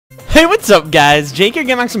Hey, what's up, guys? Jake here,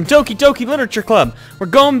 getting back some Doki Doki Literature Club. We're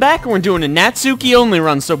going back and we're doing a Natsuki only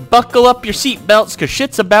run, so buckle up your seatbelts, cause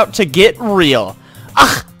shit's about to get real.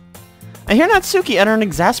 Ugh! I hear Natsuki utter an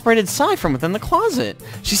exasperated sigh from within the closet.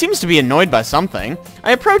 She seems to be annoyed by something.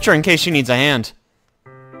 I approach her in case she needs a hand.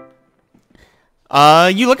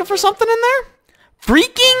 You looking for something in there?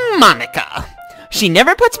 Freaking Monica! She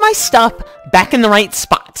never puts my stuff back in the right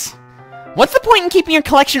spots. What's the point in keeping your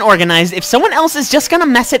collection organized if someone else is just gonna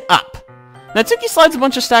mess it up? Natsuki slides a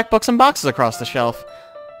bunch of stacked books and boxes across the shelf.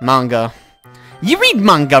 Manga. You read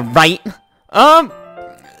manga, right?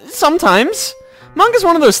 Sometimes. Manga's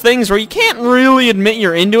one of those things where you can't really admit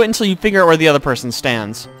you're into it until you figure out where the other person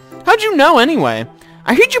stands. How'd you know, anyway?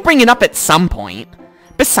 I heard you bring it up at some point.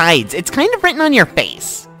 Besides, it's kind of written on your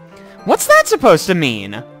face. What's that supposed to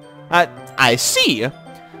mean? I see.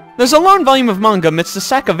 There's a lone volume of manga amidst a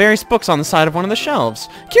stack of various books on the side of one of the shelves.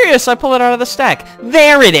 Curious, I pull it out of the stack.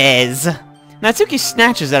 There it is! Natsuki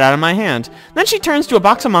snatches it out of my hand. Then she turns to a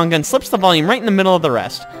box of manga and slips the volume right in the middle of the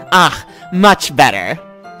rest. Ah, much better.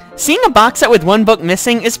 Seeing a box set with one book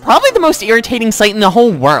missing is probably the most irritating sight in the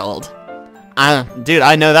whole world. Dude,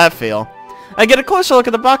 I know that feel. I get a closer look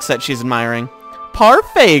at the box set she's admiring.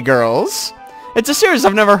 Parfait Girls? It's a series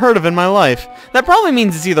I've never heard of in my life. That probably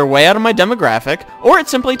means it's either way out of my demographic, or it's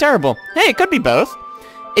simply terrible. Hey, it could be both.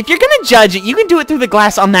 If you're gonna judge it, you can do it through the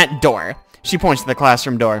glass on that door. She points to the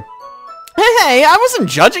classroom door. Hey, I wasn't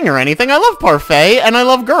judging or anything. I love Parfait, and I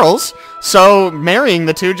love girls. So, marrying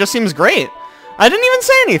the two just seems great. I didn't even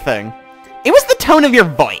say anything. It was the tone of your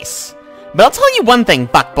voice. But I'll tell you one thing,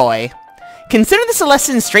 fuckboy. Consider this a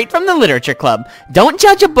lesson straight from the Literature Club. Don't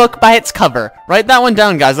judge a book by its cover. Write that one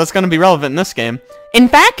down, guys. That's going to be relevant in this game. In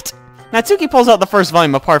fact, Natsuki pulls out the first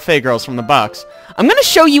volume of Parfait Girls from the box. I'm going to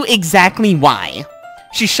show you exactly why.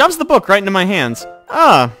 She shoves the book right into my hands.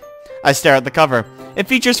 Ah. I stare at the cover. It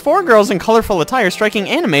features 4 girls in colorful attire striking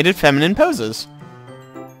animated feminine poses.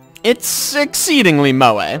 It's exceedingly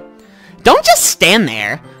moe. Don't just stand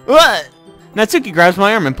there. What? Natsuki grabs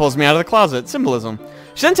my arm and pulls me out of the closet. Symbolism.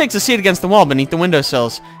 She then takes a seat against the wall beneath the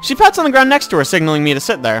windowsills. She pats on the ground next to her, signaling me to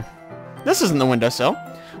sit there. This isn't the windowsill.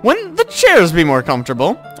 Wouldn't the chairs be more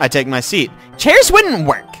comfortable? I take my seat. Chairs wouldn't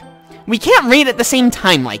work. We can't read at the same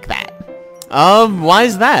time like that. Why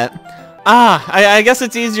is that? I guess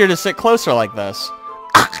it's easier to sit closer like this.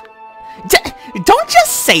 Don't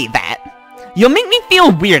just say that. You'll make me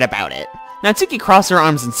feel weird about it. Natsuki crosses her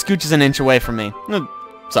arms and scooches an inch away from me.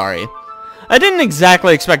 Sorry. I didn't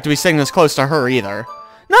exactly expect to be sitting this close to her either.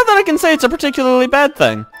 Not that I can say it's a particularly bad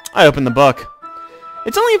thing. I open the book.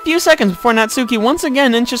 It's only a few seconds before Natsuki once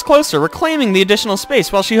again inches closer, reclaiming the additional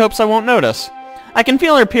space while she hopes I won't notice. I can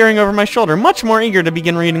feel her peering over my shoulder, much more eager to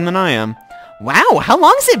begin reading than I am. Wow, how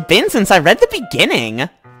long has it been since I read the beginning?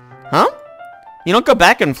 Huh? You don't go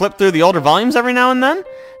back and flip through the older volumes every now and then?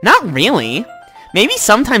 Not really. Maybe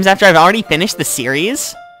sometimes after I've already finished the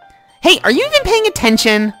series. Hey, are you even paying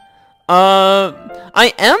attention?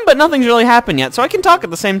 I am, but nothing's really happened yet, so I can talk at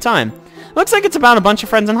the same time. Looks like it's about a bunch of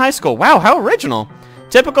friends in high school. Wow, how original.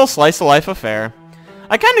 Typical slice-of-life affair.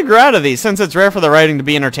 I kinda grew out of these, since it's rare for the writing to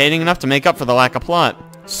be entertaining enough to make up for the lack of plot.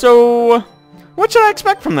 So, what should I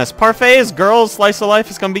expect from this? Parfait's girls, slice-of-life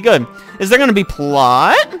is gonna be good. Is there gonna be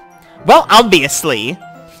plot? Well, obviously.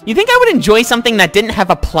 You think I would enjoy something that didn't have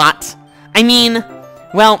a plot? I mean,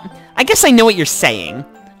 well, I guess I know what you're saying.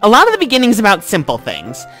 A lot of the beginning's about simple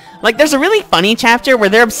things. Like, there's a really funny chapter where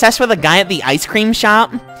they're obsessed with a guy at the ice cream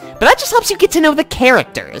shop, but that just helps you get to know the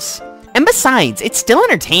characters. And besides, it's still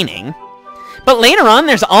entertaining. But later on,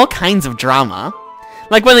 there's all kinds of drama.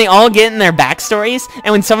 Like when they all get in their backstories,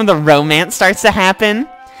 and when some of the romance starts to happen.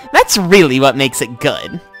 That's really what makes it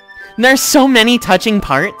good. There's so many touching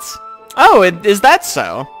parts. Oh, is that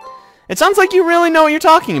so? It sounds like you really know what you're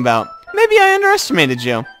talking about. Maybe I underestimated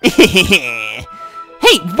you.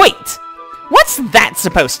 Hey, wait! What's that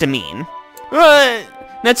supposed to mean?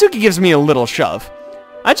 Natsuki gives me a little shove.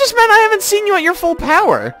 I just meant I haven't seen you at your full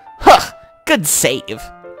power. Huh, good save.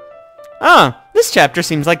 This chapter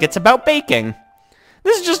seems like it's about baking.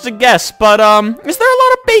 This is just a guess, but, is there a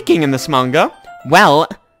lot of baking in this manga? Well,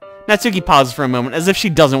 Natsuki pauses for a moment as if she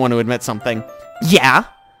doesn't want to admit something. Yeah?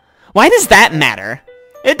 Why does that matter?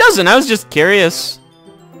 It doesn't, I was just curious.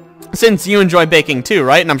 Since you enjoy baking too,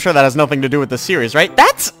 right? And I'm sure that has nothing to do with the series, right?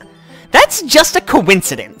 That's just a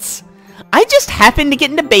coincidence. I just happened to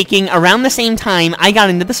get into baking around the same time I got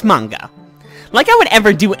into this manga. Like I would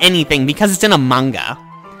ever do anything because it's in a manga.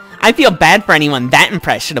 I feel bad for anyone that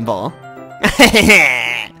impressionable.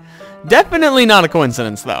 Definitely not a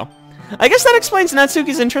coincidence, though. I guess that explains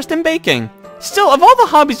Natsuki's interest in baking. Still, of all the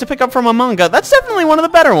hobbies to pick up from a manga, that's definitely one of the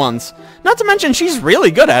better ones. Not to mention, she's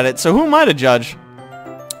really good at it, so who am I to judge?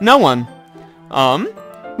 No one.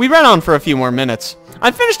 We read on for a few more minutes.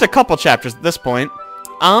 I've finished a couple chapters at this point.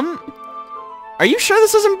 Are you sure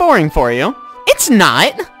this isn't boring for you? It's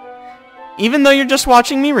not! Even though you're just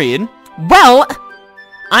watching me read? Well,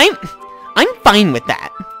 I'm fine with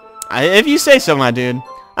that. If you say so, my dude.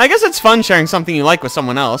 I guess it's fun sharing something you like with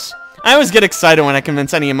someone else. I always get excited when I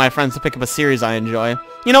convince any of my friends to pick up a series I enjoy.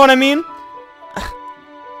 You know what I mean?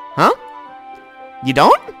 Huh? You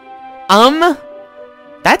don't?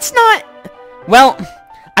 That's not... Well,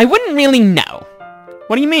 I wouldn't really know.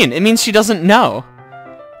 What do you mean? It means she doesn't know.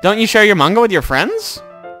 Don't you share your manga with your friends?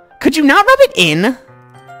 Could you not rub it in?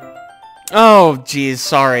 Oh, jeez,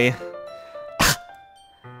 sorry.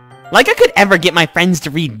 Like I could ever get my friends to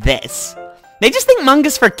read this. They just think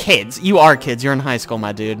manga's for kids. You are kids, you're in high school,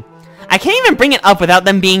 my dude. I can't even bring it up without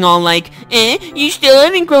them being all like, you still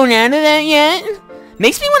haven't grown out of that yet?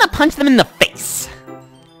 Makes me want to punch them in the face.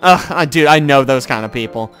 Ugh, dude, I know those kind of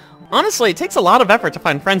people. Honestly, it takes a lot of effort to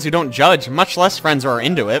find friends who don't judge, much less friends who are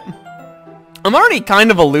into it. I'm already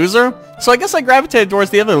kind of a loser, so I guess I gravitated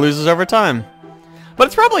towards the other losers over time. But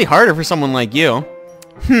it's probably harder for someone like you.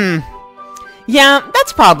 Yeah,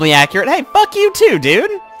 that's probably accurate. Hey, fuck you too,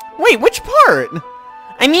 dude. Wait, which part?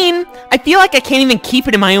 I mean, I feel like I can't even keep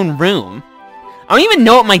it in my own room. I don't even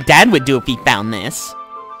know what my dad would do if he found this.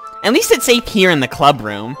 At least it's safe here in the club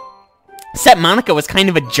room. Except Monica was kind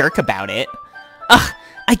of a jerk about it. Ugh,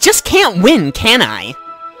 I just can't win, can I?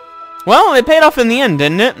 Well, it paid off in the end,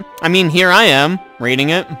 didn't it? I mean, here I am,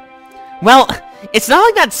 reading it. Well, it's not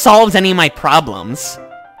like that solves any of my problems.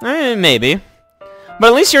 Maybe. But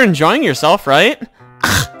at least you're enjoying yourself, right?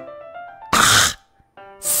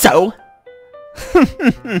 So?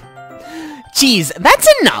 Jeez, that's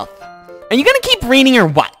enough! Are you gonna keep reading or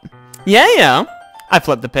what? Yeah. I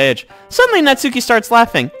flipped the page. Suddenly Natsuki starts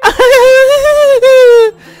laughing.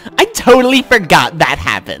 I totally forgot that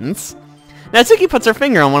happens. Natsuki puts her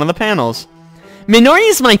finger on one of the panels. Minori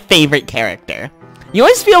is my favorite character. You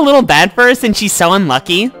always feel a little bad for her since she's so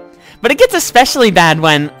unlucky. But it gets especially bad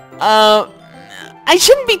when, I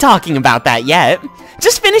shouldn't be talking about that yet.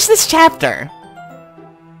 Just finish this chapter.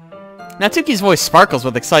 Natsuki's voice sparkles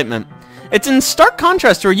with excitement. It's in stark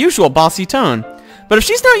contrast to her usual bossy tone. But if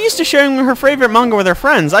she's not used to sharing her favorite manga with her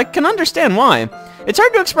friends, I can understand why. It's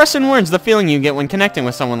hard to express in words the feeling you get when connecting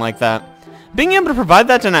with someone like that. Being able to provide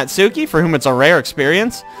that to Natsuki, for whom it's a rare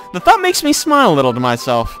experience, the thought makes me smile a little to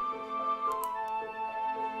myself.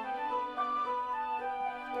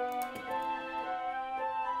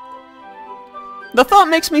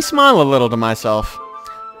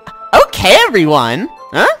 Okay, everyone!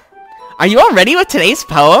 Huh? Are you all ready with today's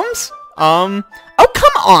poems? Oh,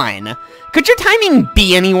 come on! Could your timing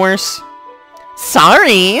be any worse?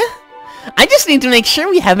 Sorry! I just need to make sure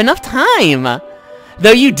we have enough time!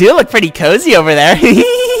 Though you do look pretty cozy over there.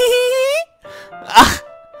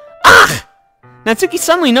 Natsuki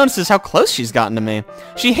suddenly notices how close she's gotten to me.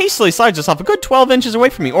 She hastily slides herself a good 12 inches away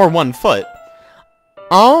from me, or 1 foot.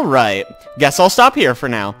 Alright, guess I'll stop here for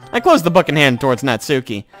now. I close the book and hand towards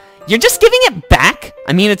Natsuki. You're just giving it back?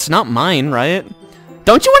 I mean, it's not mine, right?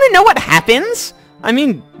 Don't you want to know what happens? I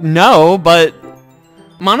mean, no, but...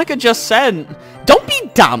 Monica just said... Don't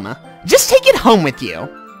be dumb. Just take it home with you.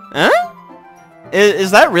 Huh?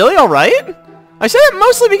 Is that really alright? I say that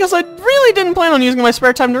mostly because I really didn't plan on using my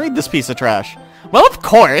spare time to read this piece of trash. Well, of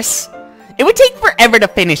course. It would take forever to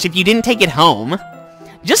finish if you didn't take it home.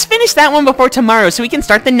 Just finish that one before tomorrow so we can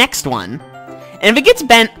start the next one. And if it gets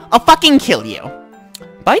bent, I'll fucking kill you.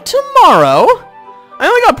 By tomorrow? I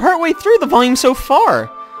only got partway through the volume so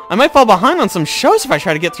far. I might fall behind on some shows if I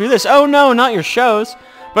try to get through this. Oh no, not your shows.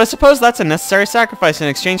 But I suppose that's a necessary sacrifice in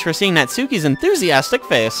exchange for seeing Natsuki's enthusiastic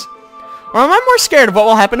face. Or am I more scared of what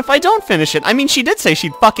will happen if I don't finish it? I mean, she did say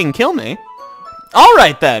she'd fucking kill me.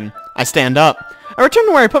 Alright then. I stand up. I return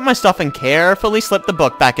to where I put my stuff and carefully slip the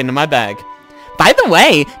book back into my bag. By the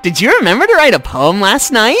way, did you remember to write a poem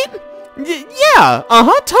last night? Yeah,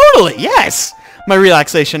 totally, yes. My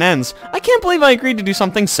relaxation ends. I can't believe I agreed to do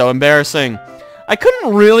something so embarrassing. I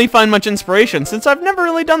couldn't really find much inspiration since I've never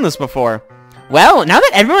really done this before. Well, now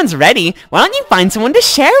that everyone's ready, why don't you find someone to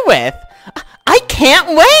share with? I can't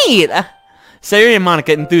wait! Sayori and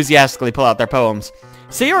Monica enthusiastically pull out their poems.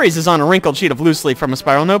 Sayori's is on a wrinkled sheet of loose leaf from a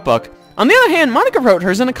spiral notebook. On the other hand, Monica wrote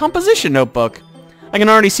hers in a composition notebook. I can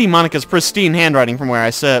already see Monica's pristine handwriting from where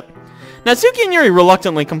I sit. Natsuki and Yuri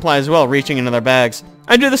reluctantly comply as well, reaching into their bags.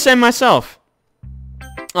 I do the same myself.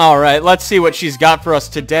 Alright, let's see what she's got for us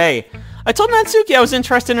today. I told Natsuki I was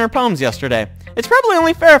interested in her poems yesterday. It's probably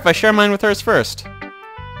only fair if I share mine with hers first.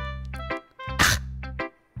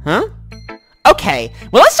 Huh? Okay,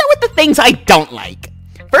 well let's start with the things I don't like.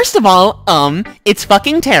 First of all, it's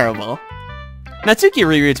fucking terrible. Natsuki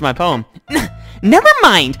rereads my poem. Never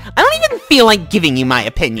mind, I don't even feel like giving you my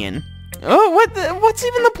opinion. Oh, what's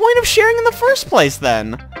even the point of sharing in the first place,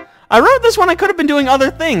 then? I wrote this when I could have been doing other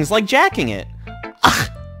things, like jacking it. Ugh.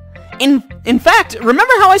 In fact,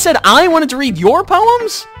 remember how I said I wanted to read your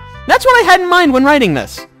poems? That's what I had in mind when writing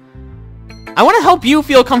this. I want to help you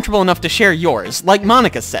feel comfortable enough to share yours, like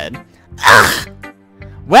Monica said. Ugh!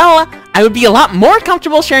 Well, I would be a lot more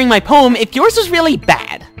comfortable sharing my poem if yours was really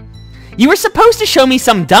bad. You were supposed to show me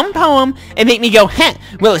some dumb poem and make me go, huh,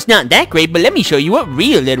 well it's not that great, but let me show you what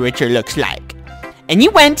real literature looks like. And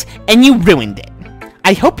you went and you ruined it.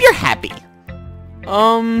 I hope you're happy.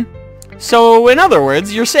 So in other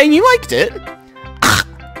words, you're saying you liked it? Ugh.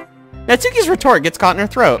 Natsuki's retort gets caught in her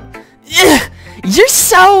throat. Ugh, you're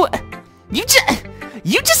so...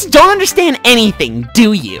 You just don't understand anything,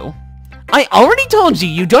 do you? I already told you,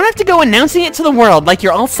 you don't have to go announcing it to the world like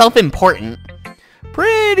you're all self-important.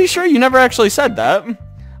 Pretty sure you never actually said that.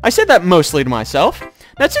 I said that mostly to myself.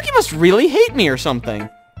 Natsuki must really hate me or something.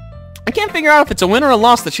 I can't figure out if it's a win or a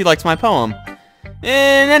loss that she likes my poem.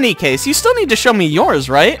 In any case, you still need to show me yours,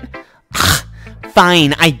 right?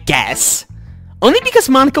 Fine, I guess. Only because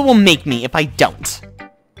Monica will make me if I don't.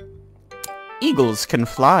 Eagles can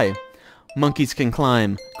fly. Monkeys can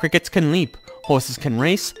climb. Crickets can leap. Horses can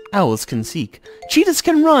race. Owls can seek. Cheetahs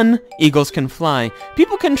can run. Eagles can fly.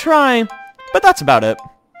 People can try. But that's about it.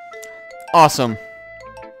 Awesome.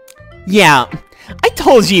 Yeah, I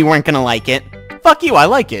told you you weren't gonna like it. Fuck you, I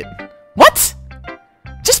like it. What?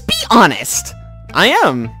 Just be honest. I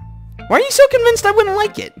am. Why are you so convinced I wouldn't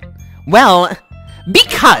like it? Well,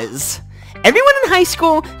 because everyone in high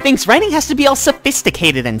school thinks writing has to be all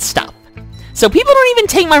sophisticated and stuff. So people don't even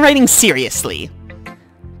take my writing seriously.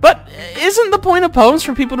 But isn't the point of poems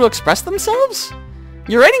for people to express themselves?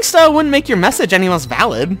 Your writing style wouldn't make your message any less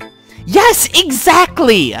valid. Yes,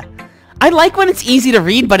 exactly! I like when it's easy to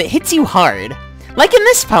read, but it hits you hard. Like in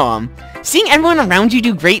this poem, seeing everyone around you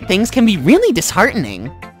do great things can be really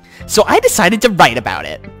disheartening. So I decided to write about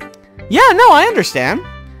it. Yeah, no, I understand.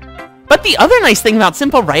 But the other nice thing about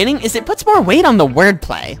simple writing is it puts more weight on the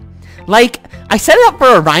wordplay. Like, I set it up for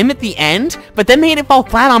a rhyme at the end, but then made it fall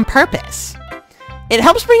flat on purpose. It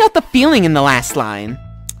helps bring out the feeling in the last line.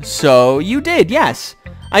 So, you did, yes.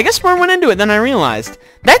 I guess more went into it than I realized.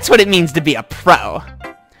 That's what it means to be a pro.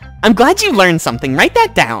 I'm glad you learned something. Write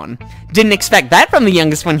that down. Didn't expect that from the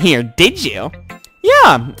youngest one here, did you?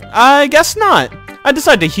 Yeah, I guess not. I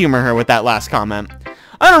decided to humor her with that last comment.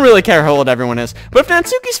 I don't really care how old everyone is, but if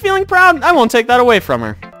Natsuki's feeling proud, I won't take that away from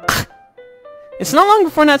her. It's not long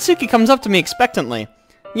before Natsuki comes up to me expectantly.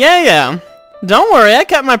 Yeah. Don't worry, I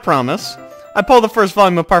kept my promise. I pull the first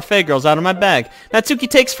volume of Parfait Girls out of my bag. Natsuki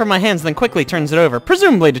takes it from my hands, then quickly turns it over,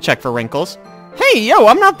 presumably to check for wrinkles. Hey, yo,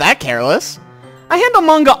 I'm not that careless. I handle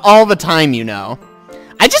manga all the time, you know.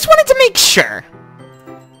 I just wanted to make sure.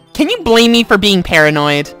 Can you blame me for being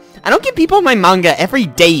paranoid? I don't give people my manga every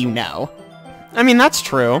day, you know. I mean, that's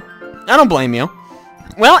true. I don't blame you.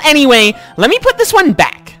 Well, anyway, let me put this one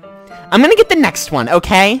back. I'm gonna get the next one,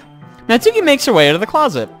 okay? Natsuki makes her way out of the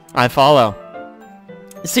closet. I follow.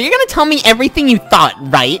 So you're gonna tell me everything you thought,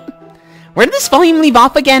 right? Where did this volume leave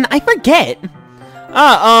off again? I forget.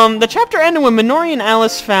 The chapter ended when Minori and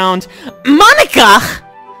Alice found... Monica!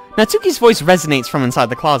 Natsuki's voice resonates from inside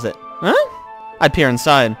the closet. Huh? I peer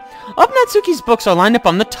inside. All of Natsuki's books are lined up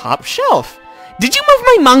on the top shelf. Did you move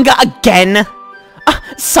my manga again?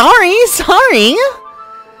 Sorry.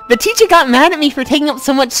 The teacher got mad at me for taking up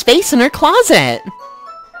so much space in her closet.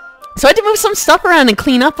 So I had to move some stuff around and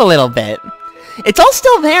clean up a little bit. It's all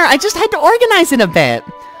still there, I just had to organize it a bit.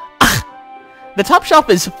 The top shelf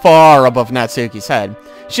is far above Natsuki's head.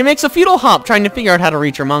 She makes a futile hop trying to figure out how to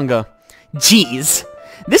reach her manga. Jeez,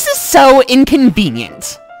 this is so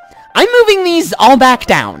inconvenient. I'm moving these all back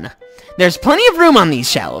down. There's plenty of room on these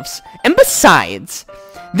shelves. And besides,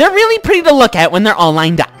 they're really pretty to look at when they're all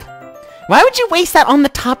lined up. Why would you waste that on the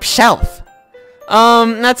top shelf?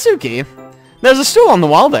 Natsuki, there's a stool on the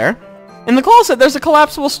wall there. In the closet, there's a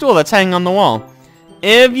collapsible stool that's hanging on the wall.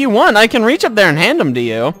 If you want, I can reach up there and hand them to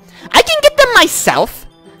you. I can get them myself!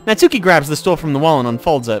 Natsuki grabs the stool from the wall and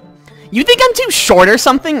unfolds it. You think I'm too short or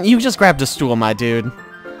something? You just grabbed a stool, my dude.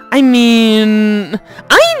 I mean...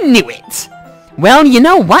 I knew it! Well, you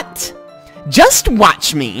know what? Just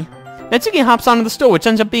watch me. Natsuki hops onto the stool, which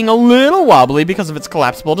ends up being a little wobbly because of its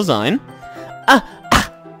collapsible design.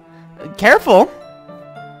 Careful.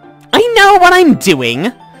 I know what I'm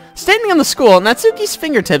doing. Standing on the stool, Natsuki's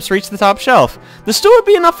fingertips reach the top shelf. The stool would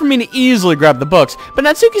be enough for me to easily grab the books, but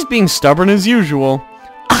Natsuki's being stubborn as usual.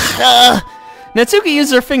 Natsuki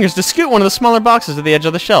uses her fingers to scoot one of the smaller boxes to the edge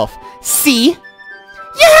of the shelf. See?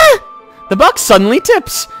 Yeah! The box suddenly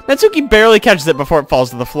tips. Natsuki barely catches it before it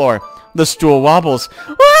falls to the floor. The stool wobbles.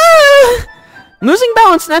 Ah! Losing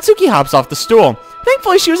balance, Natsuki hops off the stool.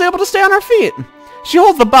 Thankfully, she was able to stay on her feet. She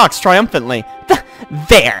holds the box triumphantly.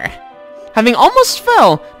 There! Having almost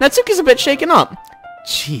fell, Natsuki's a bit shaken up.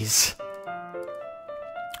 Jeez.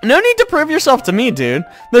 No need to prove yourself to me, dude.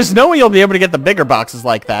 There's no way you'll be able to get the bigger boxes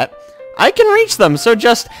like that. I can reach them, so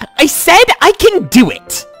just... I said I can do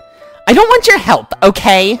it! I don't want your help,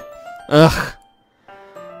 okay? Ugh.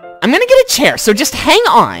 I'm gonna get a chair, so just hang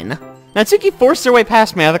on. Natsuki forced her way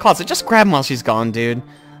past me out of the closet. Just grab them while she's gone, dude.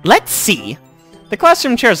 Let's see. The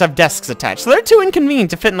classroom chairs have desks attached, so they're too inconvenient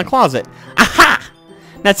to fit in the closet. Aha!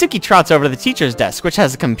 Natsuki trots over to the teacher's desk, which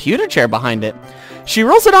has a computer chair behind it. She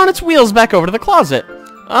rolls it on its wheels back over to the closet.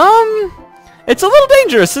 It's a little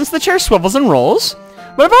dangerous since the chair swivels and rolls,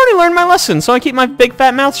 but I've already learned my lesson, so I keep my big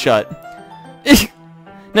fat mouth shut.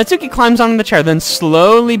 Natsuki climbs onto the chair, then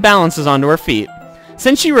slowly balances onto her feet.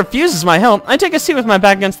 Since she refuses my help, I take a seat with my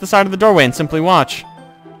back against the side of the doorway and simply watch.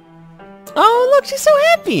 Oh, look, she's so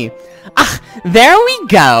happy. Ah, there we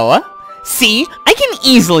go. See, I can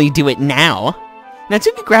easily do it now.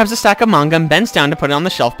 Natsuki grabs a stack of manga and bends down to put it on the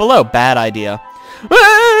shelf below. Bad idea.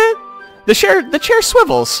 Ah! The chair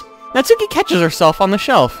swivels. Natsuki catches herself on the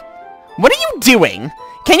shelf. What are you doing?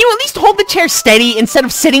 Can you at least hold the chair steady instead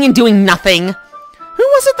of sitting and doing nothing? Who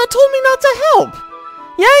was it that told me not to help?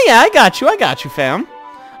 Yeah, I got you, fam.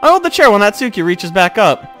 I hold the chair while Natsuki reaches back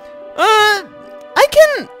up. I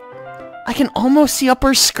can almost see up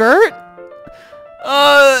her skirt?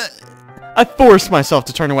 I forced myself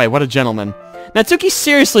to turn away. What a gentleman. Natsuki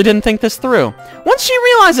seriously didn't think this through. Once she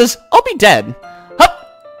realizes, I'll be dead. Hup!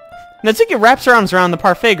 Natsuki wraps her arms around the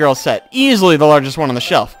Parfait Girl set, easily the largest one on the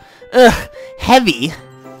shelf. Ugh, heavy.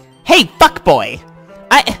 Hey, fuckboy.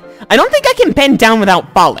 I don't think I can bend down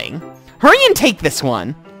without falling. Hurry and take this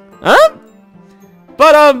one. Huh?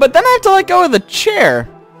 But then I have to let go of the chair.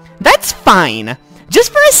 That's fine.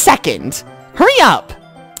 Just for a second. Hurry up.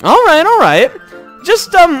 Alright.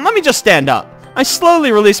 Just, let me just stand up. I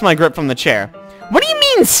slowly release my grip from the chair. What do you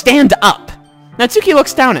mean, stand up? Natsuki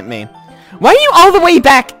looks down at me. Why are you all the way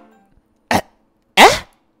back?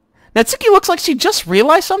 Natsuki looks like she just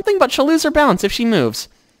realized something, but she'll lose her balance if she moves.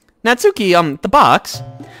 Natsuki, the box.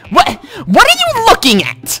 What are you looking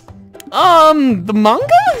at? The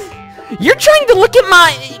manga? You're trying to look at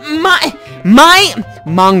my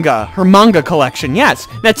manga. Her manga collection, yes.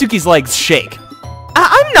 Natsuki's legs shake.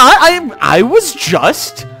 I'm not. I was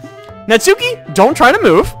just... Natsuki, don't try to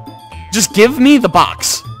move. Just give me the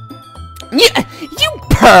box. You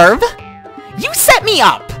perv! You set me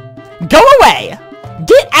up! Go away!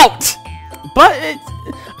 Get out! But,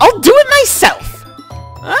 I'll do it myself!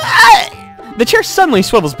 The chair suddenly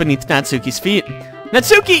swivels beneath Natsuki's feet.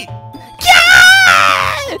 Natsuki!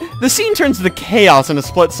 Yeah! The scene turns to chaos in a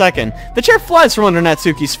split second. The chair flies from under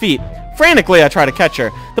Natsuki's feet. Frantically, I try to catch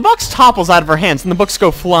her. The box topples out of her hands and the books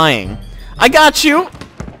go flying. I got you!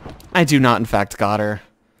 I do not, in fact, got her.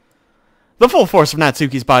 The full force of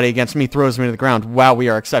Natsuki's body against me throws me to the ground. Wow, we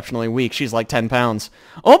are exceptionally weak. She's like 10 pounds.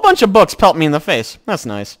 A whole bunch of books pelt me in the face. That's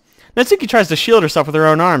nice. Natsuki tries to shield herself with her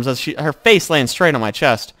own arms as her face lands straight on my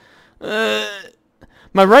chest. My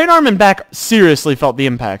right arm and back seriously felt the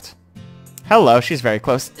impact. Hello, she's very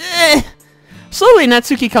close. Slowly,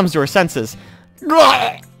 Natsuki comes to her senses.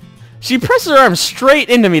 She presses her arm straight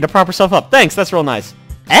into me to prop herself up. Thanks, that's real nice.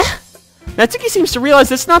 Natsuki seems to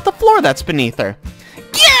realize it's not the floor that's beneath her.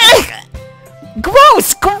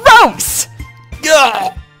 Gross!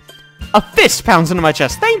 A fist pounds into my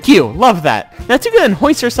chest. Thank you! Love that. Natsuki then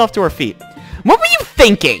hoists herself to her feet. What were you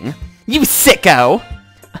thinking? You sicko!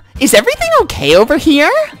 Is everything okay over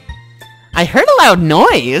here? I heard a loud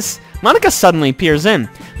noise. Monika suddenly peers in.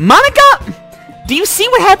 Monika! Do you see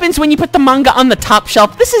what happens when you put the manga on the top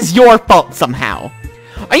shelf? This is your fault somehow.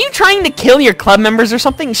 Are you trying to kill your club members or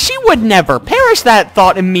something? She would never. Perish that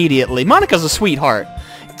thought immediately. Monika's a sweetheart.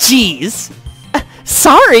 Jeez.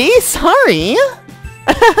 Sorry.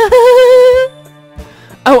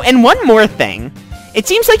 Oh, and one more thing. It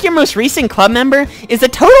seems like your most recent club member is a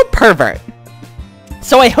total pervert.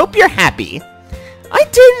 So I hope you're happy. I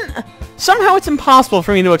didn't... Somehow it's impossible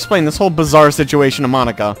for me to explain this whole bizarre situation to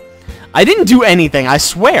Monika. I didn't do anything, I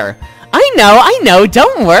swear. I know,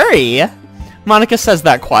 don't worry. Monika says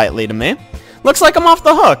that quietly to me. Looks like I'm off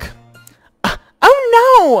the hook.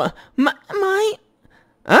 Oh no!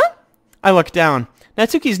 Huh? I look down.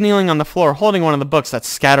 Natsuki's kneeling on the floor, holding one of the books that's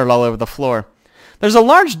scattered all over the floor. There's a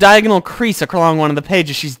large diagonal crease along one of the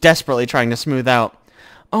pages she's desperately trying to smooth out.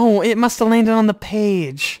 Oh, it must have landed on the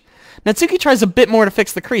page. Natsuki tries a bit more to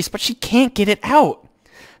fix the crease, but she can't get it out.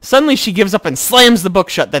 Suddenly, she gives up and slams the book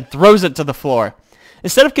shut, then throws it to the floor.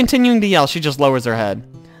 Instead of continuing to yell, she just lowers her head.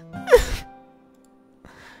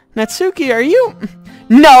 Natsuki, are you...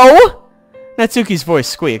 No! Natsuki's voice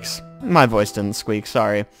squeaks. My voice didn't squeak,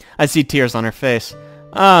 sorry. I see tears on her face.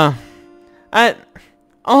 I'll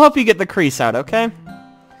help you get the crease out, okay?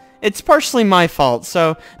 It's partially my fault,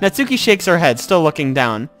 so Natsuki shakes her head, still looking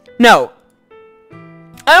down. No.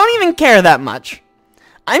 I don't even care that much.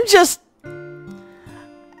 I'm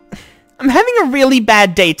having a really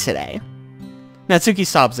bad day today. Natsuki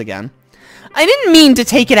sobs again. I didn't mean to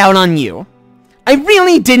take it out on you. I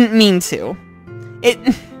really didn't mean to.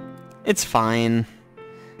 It's fine.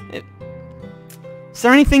 Is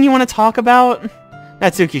there anything you want to talk about?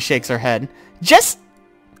 Natsuki shakes her head. Just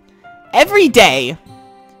every day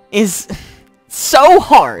is so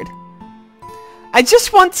hard. I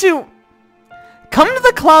just want to come to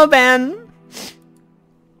the club and...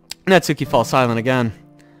 Natsuki falls silent again.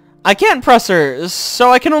 I can't press her,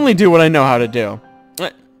 so I can only do what I know how to do.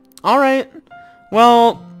 Alright.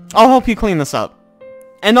 Well, I'll help you clean this up.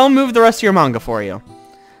 And I'll move the rest of your manga for you.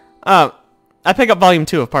 I pick up volume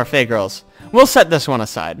 2 of Parfait Girls. We'll set this one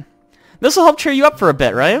aside. This'll help cheer you up for a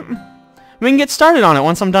bit, right? We can get started on it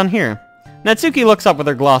once I'm done here. Natsuki looks up with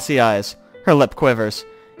her glossy eyes. Her lip quivers.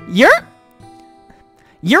 You're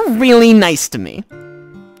really nice to me.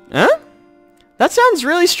 Huh? That sounds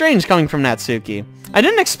really strange coming from Natsuki. I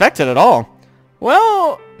didn't expect it at all.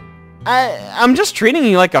 Well, I'm just treating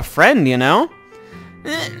you like a friend, you know?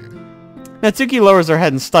 Natsuki lowers her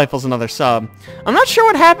head and stifles another sob. I'm not sure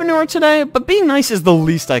what happened to her today, but being nice is the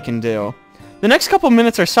least I can do. The next couple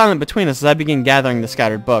minutes are silent between us as I begin gathering the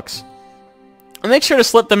scattered books. I make sure to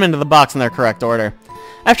slip them into the box in their correct order.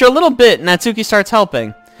 After a little bit, Natsuki starts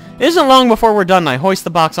helping. It isn't long before we're done and I hoist the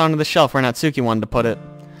box onto the shelf where Natsuki wanted to put it.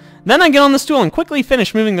 Then I get on the stool and quickly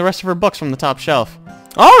finish moving the rest of her books from the top shelf.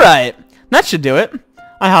 Alright, that should do it.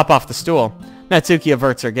 I hop off the stool. Natsuki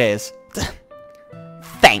averts her gaze.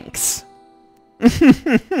 Thanks.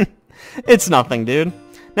 It's nothing, dude.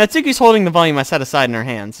 Natsuki's holding the volume I set aside in her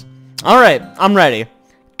hands. Alright, I'm ready.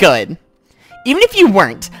 Good. Even if you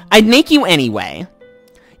weren't, I'd make you anyway.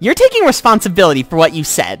 You're taking responsibility for what you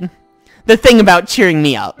said. The thing about cheering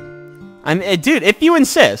me up. Dude, if you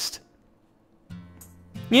insist.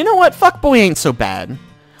 You know what? Fuckboy ain't so bad.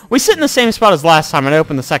 We sit in the same spot as last time and I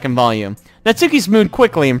open the second volume. Natsuki's mood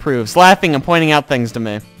quickly improves, laughing and pointing out things to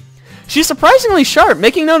me. She's surprisingly sharp,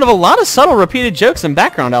 making note of a lot of subtle repeated jokes and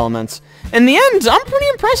background elements. In the end, I'm pretty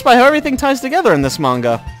impressed by how everything ties together in this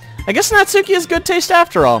manga. I guess Natsuki has good taste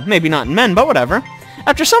after all. Maybe not in men, but whatever.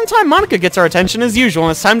 After some time, Monica gets our attention as usual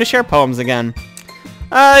and it's time to share poems again.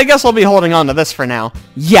 I guess I'll be holding on to this for now.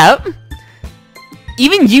 Yep.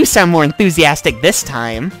 Even you sound more enthusiastic this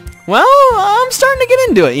time. Well, I'm starting to get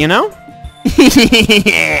into it, you know?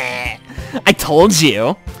 I told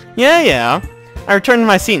you. Yeah. I return to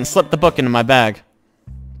my seat and slip the book into my bag.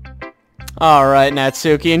 Alright,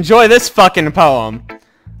 Natsuki, enjoy this fucking poem.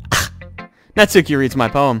 Natsuki reads my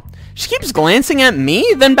poem. She keeps glancing at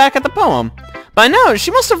me, then back at the poem. By now,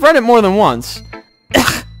 she must have read it more than once.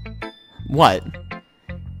 What?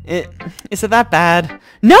 Is it that bad?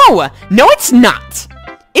 No, it's not.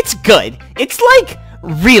 It's good. It's like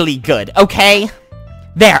really good, okay?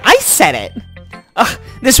 There, I said it. Ugh,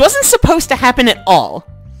 this wasn't supposed to happen at all.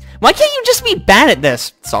 Why can't you just be bad at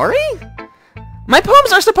this? Sorry? My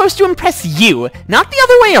poems are supposed to impress you, not the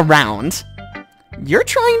other way around. You're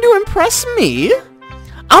trying to impress me?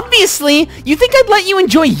 Obviously, you think I'd let you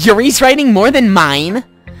enjoy Yuri's writing more than mine?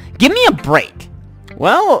 Give me a break.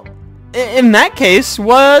 Well, in that case,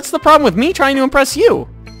 what's the problem with me trying to impress you?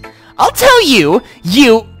 I'll tell you,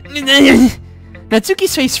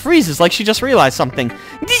 Natsuki's face freezes like she just realized something.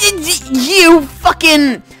 You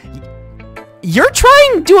fucking... You're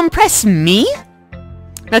trying to impress me?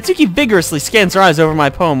 Natsuki vigorously scans her eyes over my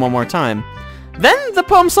poem one more time. Then the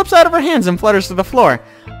poem slips out of her hands and flutters to the floor.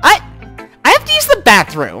 I have to use the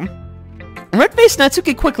bathroom. Red-faced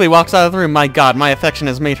Natsuki quickly walks out of the room. My god, my affection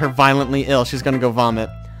has made her violently ill. She's gonna go vomit.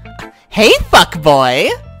 Hey, fuckboy!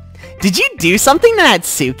 Did you do something to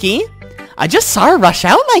Natsuki? I just saw her rush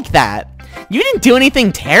out like that. You didn't do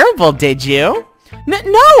anything terrible, did you?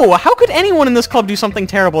 No! How could anyone in this club do something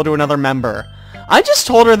terrible to another member? I just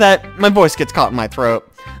told her that my voice gets caught in my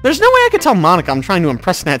throat. There's no way I could tell Monica I'm trying to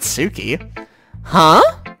impress Natsuki. Huh?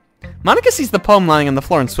 Monica sees the poem lying on the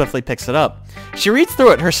floor and swiftly picks it up. She reads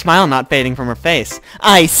through it, her smile not fading from her face.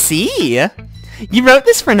 I see! You wrote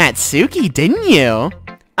this for Natsuki, didn't you?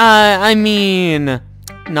 I mean...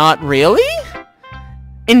 Not really?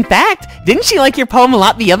 In fact, didn't she like your poem a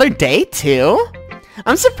lot the other day, too?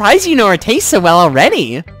 I'm surprised you know her taste so well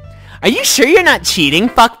already. Are you sure you're not cheating,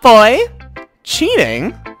 fuckboy?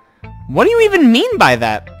 Cheating? What do you even mean by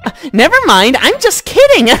that? Never mind, I'm just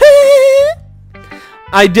kidding.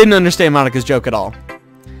 I didn't understand Monika's joke at all.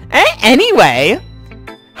 Anyway,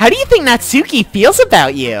 how do you think Natsuki feels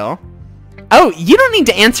about you? Oh, you don't need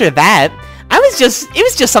to answer that. It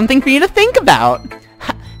was just something for you to think about.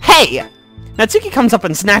 Hey! Natsuki comes up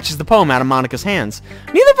and snatches the poem out of Monika's hands.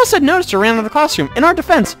 Neither of us had noticed her ran out of the classroom. In our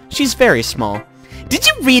defense, she's very small. Did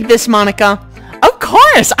you read this, Monika? Of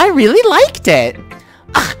course! I really liked it!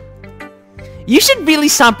 Ugh. You should really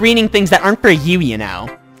stop reading things that aren't for you, you know.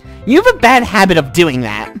 You have a bad habit of doing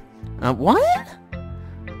that. What?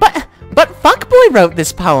 But Fuckboy wrote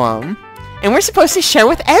this poem. And we're supposed to share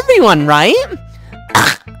with everyone, right?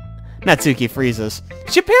 Ugh. Natsuki freezes.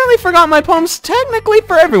 She apparently forgot my poem's technically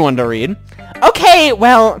for everyone to read. Okay,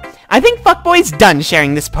 well, I think Fuckboy's done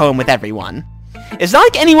sharing this poem with everyone. It's not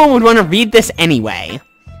like anyone would want to read this anyway.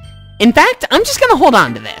 In fact, I'm just gonna hold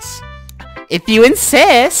on to this. If you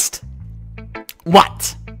insist.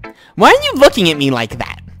 What? Why are you looking at me like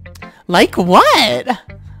that? Like what?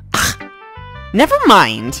 Ugh. Never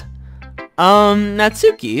mind.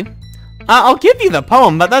 Natsuki, I'll give you the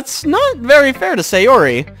poem, but that's not very fair to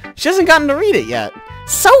Sayori. She hasn't gotten to read it yet.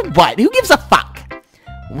 So what? Who gives a fuck?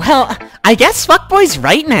 Well, I guess Fuckboy's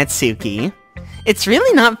right, Natsuki. It's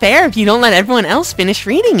really not fair if you don't let everyone else finish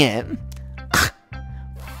reading it. Ugh.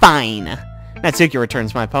 Fine. Natsuki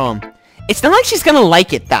returns my poem. It's not like she's gonna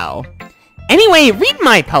like it, though. Anyway, read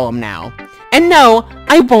my poem now. And no,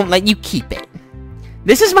 I won't let you keep it.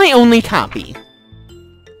 This is my only copy.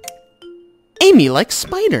 Amy likes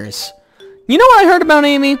spiders. You know what I heard about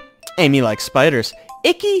Amy? Amy likes spiders.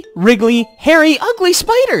 Icky, wriggly, hairy, ugly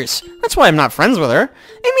spiders. That's why I'm not friends with her.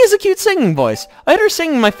 Amy has a cute singing voice. I had her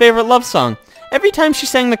singing my favorite love song. Every time she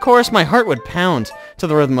sang the chorus, my heart would pound to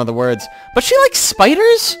the rhythm of the words. But she likes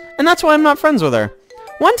spiders, and that's why I'm not friends with her.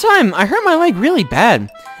 One time, I hurt my leg really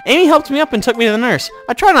bad. Amy helped me up and took me to the nurse.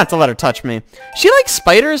 I try not to let her touch me. She likes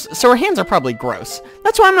spiders, so her hands are probably gross.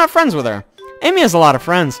 That's why I'm not friends with her. Amy has a lot of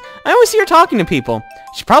friends. I always see her talking to people.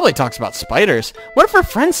 She probably talks about spiders. What if her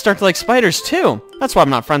friends start to like spiders too? That's why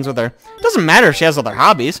I'm not friends with her. It doesn't matter if she has other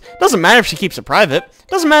hobbies. It doesn't matter if she keeps it private. It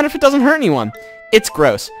doesn't matter if it doesn't hurt anyone. It's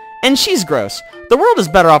gross. And she's gross. The world is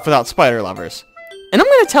better off without spider lovers. And I'm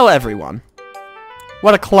gonna tell everyone.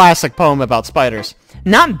 What a classic poem about spiders.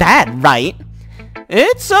 Not bad, right?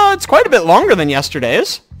 It's quite a bit longer than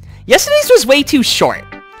yesterday's. Yesterday's was way too short.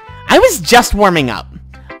 I was just warming up.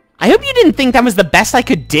 I hope you didn't think that was the best I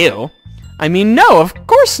could do. I mean, no, of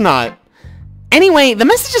course not. Anyway, the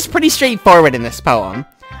message is pretty straightforward in this poem.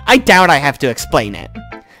 I doubt I have to explain it.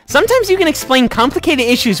 Sometimes you can explain complicated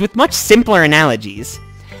issues with much simpler analogies,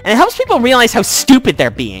 and it helps people realize how stupid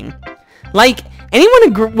they're being. Like,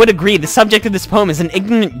 anyone would agree the subject of this poem is an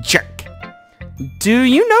ignorant jerk. Do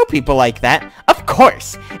you know people like that? Of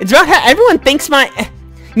course. It's about how everyone thinks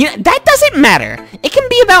You know, that doesn't matter. It can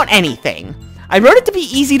be about anything. I wrote it to be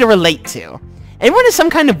easy to relate to. Everyone has some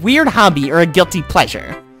kind of weird hobby or a guilty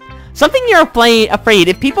pleasure. Something you're afraid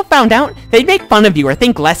if people found out, they'd make fun of you or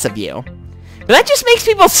think less of you. But that just makes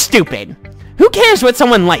people stupid. Who cares what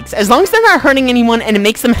someone likes, as long as they're not hurting anyone and it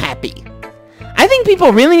makes them happy? I think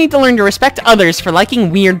people really need to learn to respect others for liking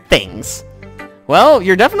weird things. Well,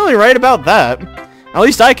 you're definitely right about that. At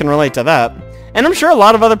least I can relate to that. And I'm sure a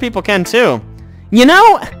lot of other people can too. You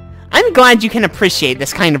know, I'm glad you can appreciate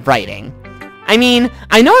this kind of writing. I mean,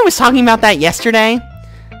 I know I was talking about that yesterday,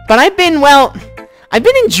 but I've been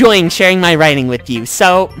enjoying sharing my writing with you,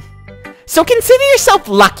 so consider yourself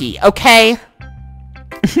lucky, okay?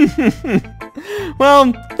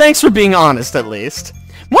 Well, thanks for being honest at least.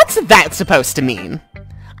 What's that supposed to mean?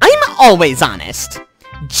 I'm always honest.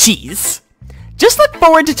 Jeez. Just look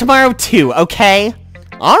forward to tomorrow too, okay?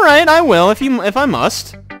 Alright, I will if I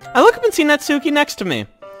must. I look up and see Natsuki next to me.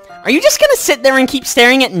 Are you just gonna sit there and keep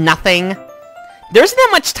staring at nothing? There isn't that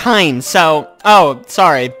much time, so... Oh,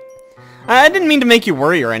 sorry. I didn't mean to make you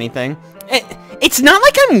worry or anything. It's not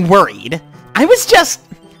like I'm worried. I was just...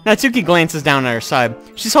 Natsuki glances down at her side.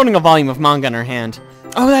 She's holding a volume of manga in her hand.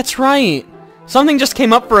 Oh, that's right. Something just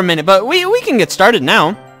came up for a minute, but we can get started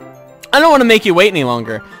now. I don't want to make you wait any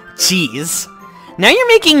longer. Jeez. Now you're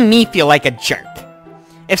making me feel like a jerk.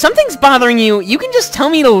 If something's bothering you, you can just tell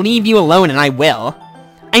me to leave you alone and I will.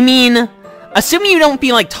 I mean... Assuming you don't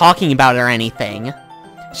feel like talking about it or anything.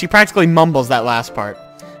 She practically mumbles that last part.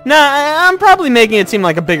 Nah, I'm probably making it seem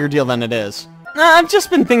like a bigger deal than it is. I've just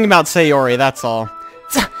been thinking about Sayori, that's all.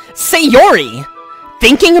 Sayori?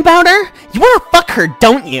 Thinking about her? You wanna fuck her,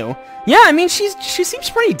 don't you? Yeah, I mean, she seems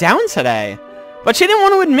pretty down today. But she didn't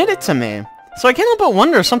want to admit it to me. so I can't help but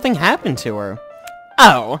wonder if something happened to her.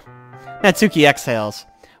 Oh. Natsuki exhales.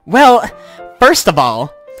 Well, first of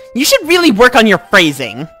all, you should really work on your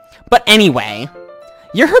phrasing. But anyway,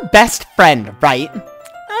 you're her best friend, right?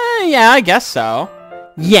 Yeah, I guess so.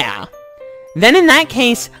 Yeah. Then in that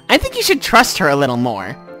case, I think you should trust her a little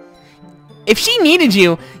more. If she needed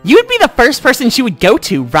you, you would be the first person she would go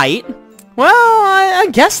to, right? Well, I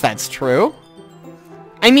guess that's true.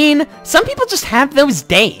 I mean, some people just have those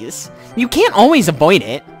days. You can't always avoid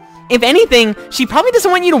it. If anything, she probably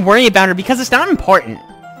doesn't want you to worry about her because it's not important.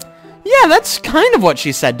 Yeah, that's kind of what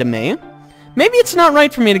she said to me. Maybe it's not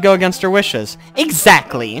right for me to go against her wishes.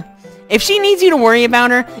 Exactly. If she needs you to worry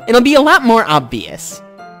about her, it'll be a lot more obvious.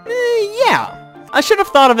 Yeah. I should have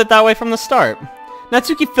thought of it that way from the start.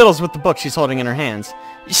 Natsuki fiddles with the book she's holding in her hands.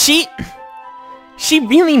 She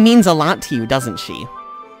really means a lot to you, doesn't she?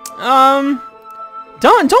 Don't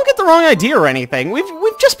get the wrong idea or anything.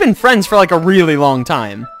 We've just been friends for like a really long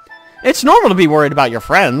time. It's normal to be worried about your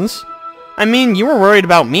friends. I mean, you were worried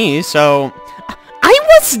about me, so... I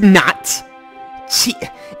was not! Gee,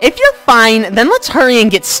 if you're fine, then let's hurry and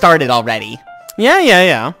get started already.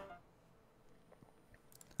 Yeah.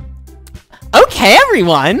 Okay,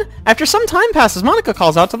 everyone! After some time passes, Monica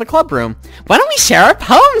calls out to the club room. Why don't we share our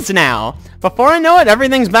poems now? Before I know it,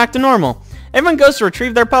 everything's back to normal. Everyone goes to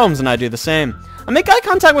retrieve their poems, and I do the same. I make eye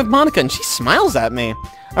contact with Monica, and she smiles at me.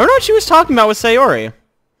 I don't know what she was talking about with Sayori.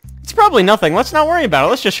 It's probably nothing. Let's not worry about it.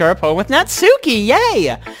 Let's just share a poem with Natsuki.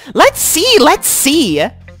 Yay! Let's see!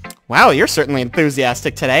 Wow, you're certainly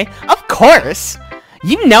enthusiastic today. Of course!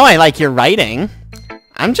 You know I like your writing.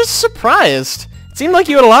 I'm just surprised. It seemed like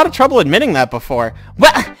you had a lot of trouble admitting that before.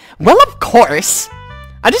 Well, of course.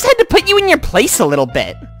 I just had to put you in your place a little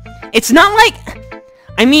bit. It's not like...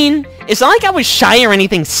 I mean, it's not like I was shy or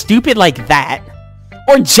anything stupid like that.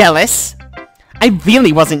 Or jealous. I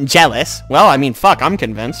really wasn't jealous. Well, I mean, fuck, I'm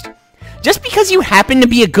convinced. Just because you happen to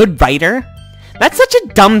be a good writer? That's such a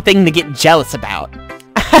dumb thing to get jealous about.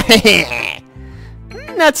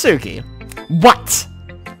 Natsuki. What?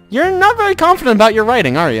 You're not very confident about your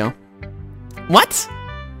writing, are you? What?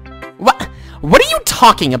 What are you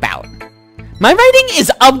talking about? My writing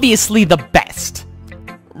is obviously the best.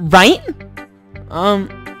 Right?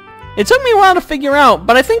 It took me a while to figure out,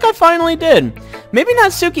 but I think I finally did. Maybe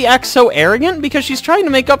Natsuki acts so arrogant because she's trying to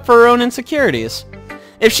make up for her own insecurities.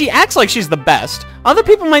 If she acts like she's the best, other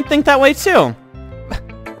people might think that way too.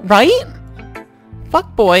 Right?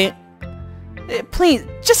 Fuckboy. Please,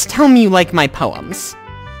 just tell me you like my poems.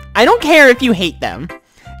 I don't care if you hate them.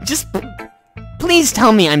 Just please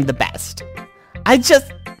tell me I'm the best. I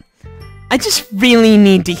just really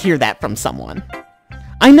need to hear that from someone.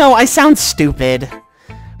 I know, I sound stupid.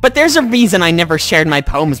 But there's a reason I never shared my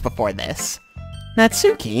poems before this.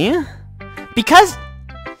 Natsuki? Because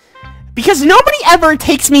nobody ever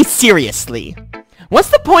takes me seriously. What's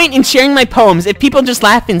the point in sharing my poems if people just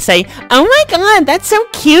laugh and say, "Oh my god, that's so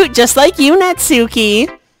cute, just like you, Natsuki."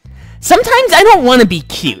 Sometimes I don't want to be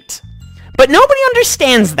cute. But nobody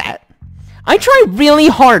understands that. I try really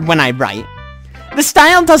hard when I write. The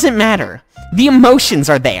style doesn't matter. The emotions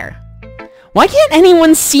are there. Why can't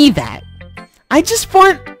anyone see that? I just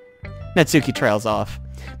want... Natsuki trails off.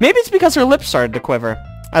 Maybe it's because her lips started to quiver.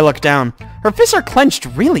 I look down. Her fists are clenched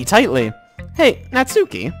really tightly. Hey,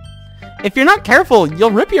 Natsuki. If you're not careful,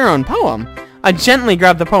 you'll rip your own poem. I gently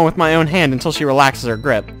grab the poem with my own hand until she relaxes her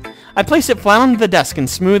grip. I place it flat onto the desk and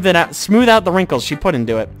smooth out the wrinkles she put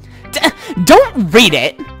into it. Don't read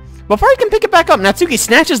it! Before I can pick it back up, Natsuki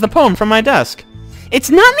snatches the poem from my desk. It's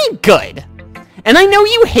not any good. And I know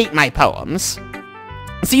you hate my poems.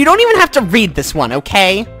 So you don't even have to read this one,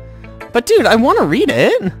 okay? But dude, I want to read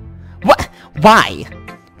it. What? Why?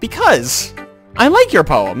 Because I like your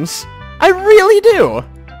poems. I really do.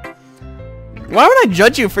 Why would I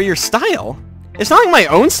judge you for your style? It's not like my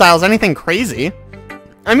own style is anything crazy.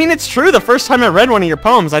 I mean, it's true, the first time I read one of your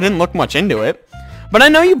poems, I didn't look much into it. But I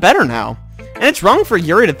know you better now. And it's wrong for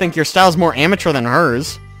Yuri to think your style's more amateur than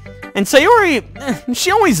hers. And Sayori,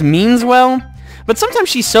 she always means well. But sometimes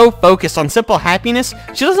she's so focused on simple happiness,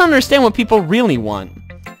 she doesn't understand what people really want.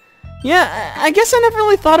 Yeah, I guess I never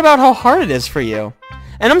really thought about how hard it is for you.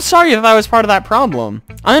 And I'm sorry if I was part of that problem.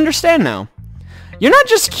 I understand now. You're not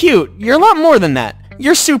just cute, you're a lot more than that.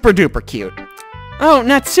 You're super duper cute. Oh,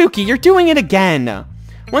 Natsuki, you're doing it again.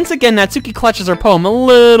 Once again, Natsuki clutches her poem a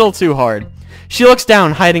little too hard. She looks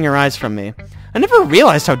down, hiding her eyes from me. I never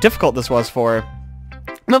realized how difficult this was for her.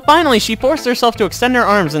 But finally, she forced herself to extend her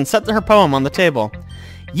arms and set her poem on the table.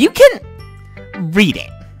 You can... read it.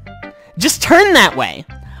 Just turn that way.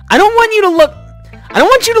 I don't want you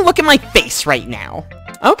to look at my face right now.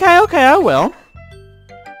 Okay, I will.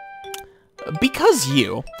 Because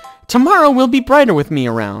you. Tomorrow will be brighter with me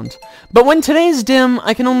around. But when today is dim,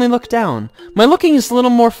 I can only look down. My looking is a little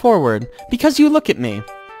more forward, because you look at me.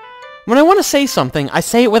 When I want to say something, I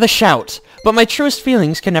say it with a shout, but my truest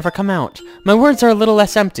feelings can never come out. My words are a little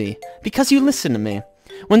less empty, because you listen to me.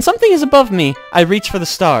 When something is above me, I reach for the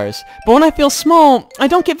stars, but when I feel small, I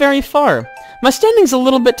don't get very far. My standing's a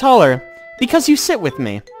little bit taller, because you sit with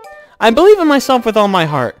me. I believe in myself with all my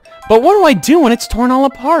heart, but what do I do when it's torn all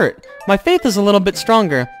apart? My faith is a little bit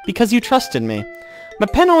stronger, because you trusted me. My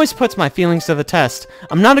pen always puts my feelings to the test.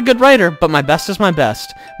 I'm not a good writer, but my best is my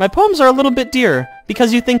best. My poems are a little bit dearer,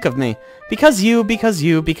 because you think of me. Because you, because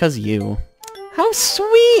you, because you. How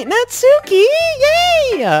sweet, Natsuki!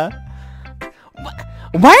 Yay!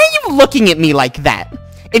 Why are you looking at me like that?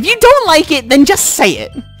 If you don't like it, then just say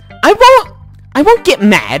it. I won't get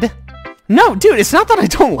mad. No, dude, it's not that I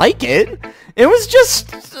don't like it. It was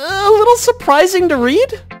just a little surprising to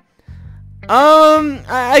read.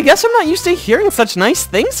 I guess I'm not used to hearing such nice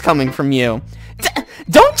things coming from you.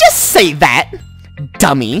 Don't just say that,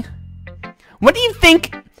 dummy. What do you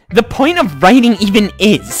think the point of writing even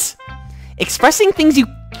is? Expressing things you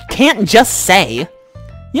can't just say.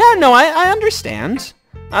 Yeah, no, I understand.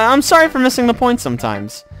 I'm sorry for missing the point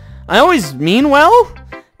sometimes. I always mean well,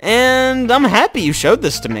 and I'm happy you showed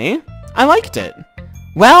this to me. I liked it.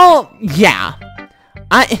 Well, yeah.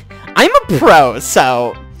 I'm a pro,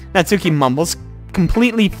 so... Natsuki mumbles,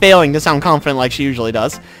 completely failing to sound confident like she usually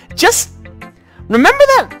does. Just remember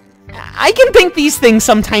that I can think these things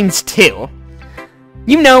sometimes too.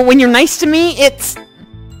 You know, when you're nice to me, it's...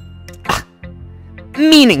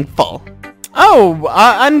 meaningful. Oh,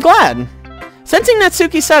 I'm glad. Sensing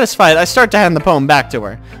Natsuki satisfied, I start to hand the poem back to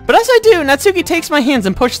her. But as I do, Natsuki takes my hands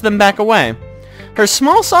and pushes them back away. Her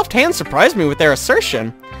small, soft hands surprise me with their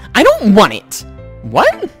assertion. I don't want it.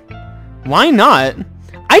 What? Why not?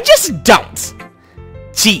 I just don't.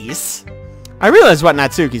 Jeez. I realize what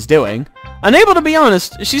Natsuki's doing. Unable to be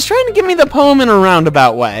honest, she's trying to give me the poem in a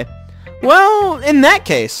roundabout way. Well, in that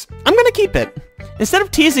case, I'm gonna keep it. Instead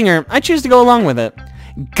of teasing her, I choose to go along with it.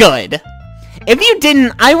 Good. If you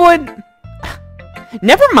didn't, I would...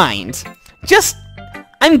 Never mind. Just,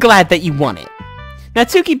 I'm glad that you want it.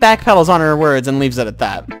 Natsuki backpedals on her words and leaves it at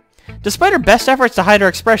that. Despite her best efforts to hide her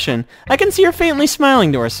expression, I can see her faintly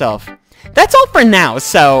smiling to herself. That's all for now,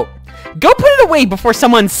 so... Go put it away before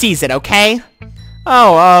someone sees it, okay?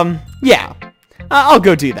 Oh, yeah. I'll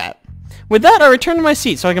go do that. With that, I return to my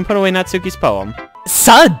seat so I can put away Natsuki's poem.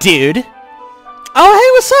 Suh, dude! Oh,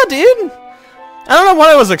 hey, what's up, dude? I don't know what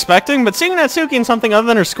I was expecting, but seeing Natsuki in something other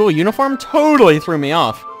than her school uniform totally threw me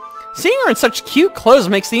off. Seeing her in such cute clothes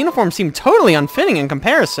makes the uniform seem totally unfitting in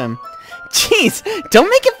comparison. Jeez, don't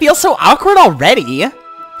make it feel so awkward already.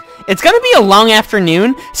 It's gonna be a long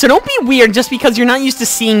afternoon, so don't be weird just because you're not used to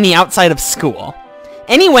seeing me outside of school.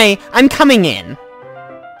 Anyway, I'm coming in.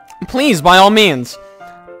 Please, by all means.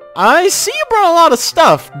 I see you brought a lot of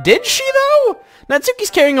stuff. Did she, though?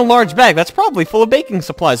 Natsuki's carrying a large bag that's probably full of baking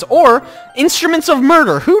supplies, or instruments of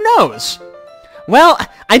murder, who knows? Well,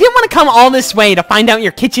 I didn't want to come all this way to find out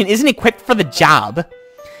your kitchen isn't equipped for the job.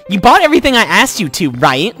 You bought everything I asked you to,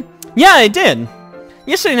 right? Yeah, I did.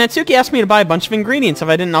 Yesterday, Natsuki asked me to buy a bunch of ingredients if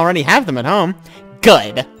I didn't already have them at home.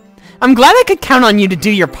 Good. I'm glad I could count on you to do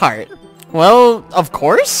your part. Well, of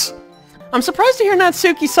course. I'm surprised to hear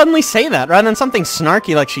Natsuki suddenly say that, rather than something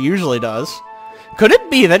snarky like she usually does. Could it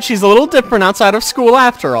be that she's a little different outside of school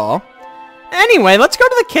after all? Anyway, let's go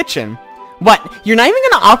to the kitchen. What, you're not even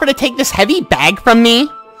gonna offer to take this heavy bag from me?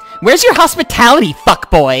 Where's your hospitality,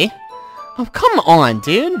 fuckboy? Oh, come on,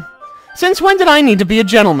 dude. Since when did I need to be a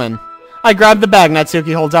gentleman? I grab the bag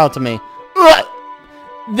Natsuki holds out to me. Ugh!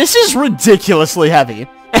 This is ridiculously heavy.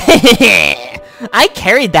 I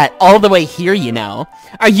carried that all the way here, you know.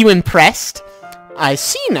 Are you impressed? I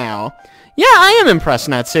see now. Yeah, I am impressed,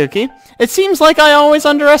 Natsuki. It seems like I always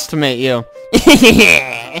underestimate you.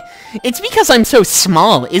 It's because I'm so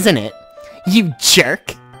small, isn't it? You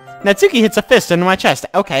jerk. Natsuki hits a fist into my chest.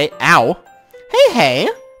 Okay, ow. Hey,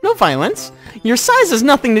 no violence. Your size has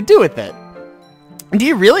nothing to do with it. Do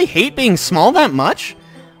you really hate being small that much?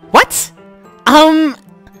 What?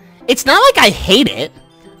 It's not like I hate it.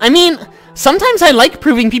 I mean, sometimes I like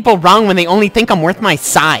proving people wrong when they only think I'm worth my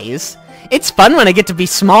size. It's fun when I get to be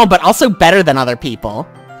small, but also better than other people.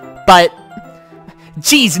 But,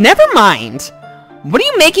 geez, never mind. What are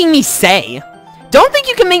you making me say? Don't think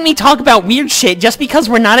you can make me talk about weird shit just because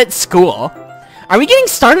we're not at school. Are we getting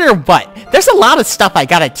started or what? There's a lot of stuff I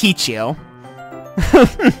gotta teach you.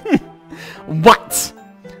 What?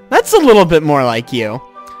 That's a little bit more like you.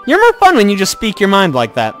 You're more fun when you just speak your mind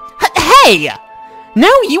like that. Hey!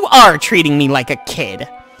 Now you are treating me like a kid.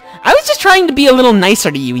 I was just trying to be a little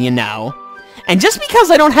nicer to you, you know. And just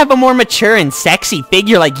because I don't have a more mature and sexy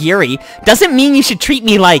figure like Yuri, doesn't mean you should treat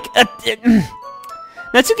me like...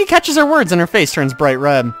 Natsuki catches her words and her face turns bright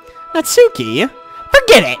red. Natsuki?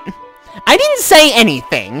 Forget it! I didn't say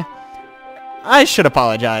anything! I should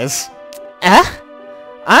apologize.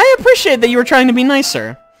 I appreciate that you were trying to be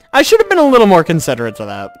nicer. I should have been a little more considerate to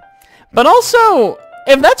that. But also,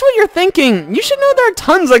 if that's what you're thinking, you should know there are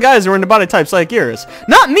tons of guys who are into body types like yours.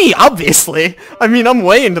 Not me, obviously. I mean, I'm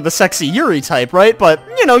way into the sexy Yuri type, right? But,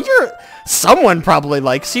 you know, someone probably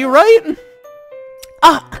likes you, right?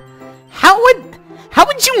 How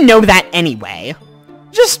would you know that anyway?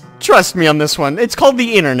 Just trust me on this one. It's called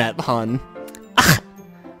the internet, hon.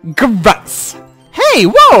 Gross. Hey,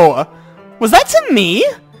 whoa! Was that to me?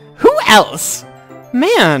 Who else?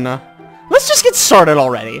 Man, let's just get started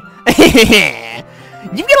already.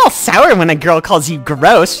 You get all sour when a girl calls you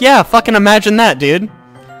gross. Yeah, fucking imagine that, dude.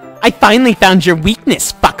 I finally found your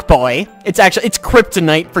weakness, fuckboy. It's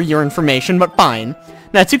kryptonite for your information, but fine.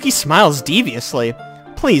 Natsuki smiles deviously.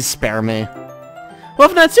 Please spare me. Well,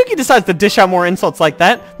 if Natsuki decides to dish out more insults like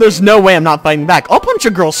that, there's no way I'm not fighting back. I'll punch a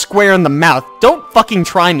girl square in the mouth. Don't fucking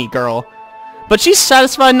try me, girl. But she's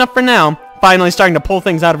satisfied enough for now, finally starting to pull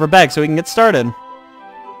things out of her bag so we can get started.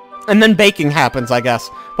 And then baking happens, I guess.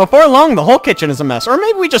 Before long, the whole kitchen is a mess. Or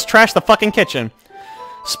maybe we just trash the fucking kitchen.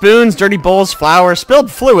 Spoons, dirty bowls, flour, spilled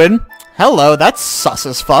fluid. Hello, that's sus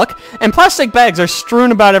as fuck. And plastic bags are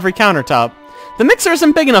strewn about every countertop. The mixer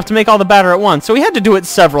isn't big enough to make all the batter at once, so we had to do it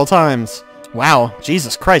several times. Wow,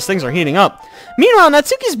 Jesus Christ, things are heating up. Meanwhile,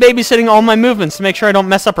 Natsuki's babysitting all my movements to make sure I don't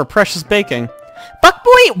mess up her precious baking.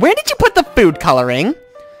 Fuckboy, where did you put the food coloring?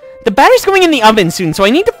 The batter's going in the oven soon, so I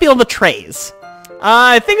need to feel the trays.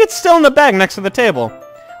 I think it's still in the bag next to the table.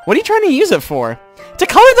 What are you trying to use it for? To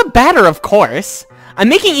color the batter, of course. I'm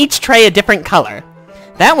making each tray a different color.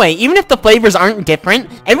 That way, even if the flavors aren't different,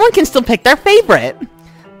 everyone can still pick their favorite.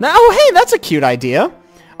 Oh, hey, that's a cute idea.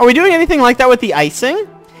 Are we doing anything like that with the icing?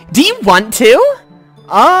 Do you want to?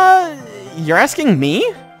 You're asking me?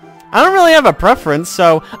 I don't really have a preference,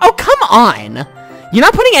 so... Oh, come on! You're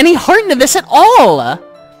not putting any heart into this at all!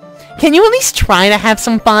 Can you at least try to have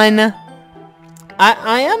some fun?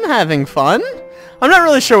 I am having fun. I'm not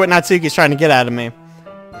really sure what Natsuki's trying to get out of me.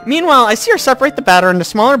 Meanwhile, I see her separate the batter into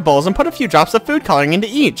smaller bowls and put a few drops of food coloring into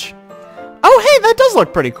each. Oh, hey, that does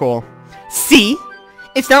look pretty cool. See?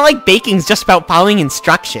 It's not like baking's just about following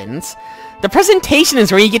instructions. The presentation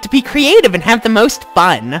is where you get to be creative and have the most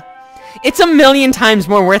fun. It's a million times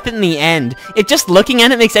more worth it in the end. If just looking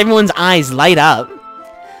at it makes everyone's eyes light up.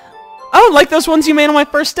 Oh, like those ones you made on my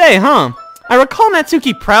first day, huh? I recall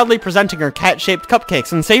Natsuki proudly presenting her cat-shaped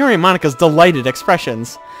cupcakes and Sayori and Monika's delighted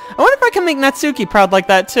expressions. I wonder if I can make Natsuki proud like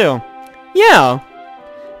that too. Yeah.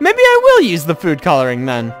 Maybe I will use the food coloring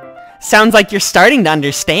then. Sounds like you're starting to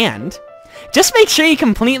understand. Just make sure you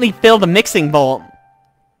completely fill the mixing bowl.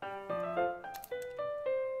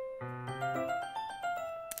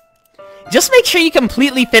 Just make sure you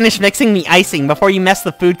completely finish mixing the icing before you mess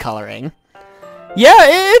the food coloring. Yeah,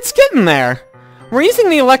 it's getting there. We're using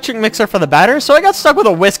the electric mixer for the batter, so I got stuck with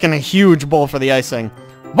a whisk and a huge bowl for the icing.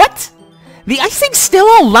 What? The icing's still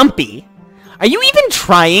all lumpy. Are you even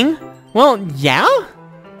trying? Well, yeah?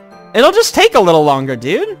 It'll just take a little longer,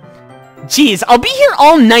 dude. Jeez, I'll be here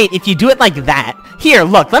all night if you do it like that. Here,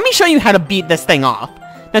 look, let me show you how to beat this thing off.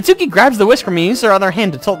 Natsuki grabs the whisk from me and uses her other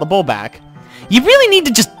hand to tilt the bowl back. You really need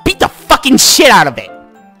to just beat the fucking shit out of it.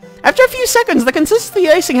 After a few seconds, the consistency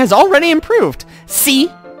of the icing has already improved.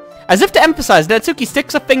 See? As if to emphasize, Natsuki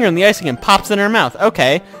sticks a finger in the icing and pops it in her mouth.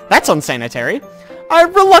 Okay, that's unsanitary. I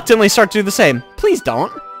reluctantly start to do the same. Please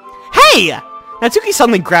don't. Hey! Natsuki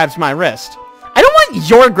suddenly grabs my wrist. I don't want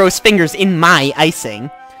your gross fingers in my icing.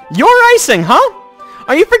 Your icing, huh?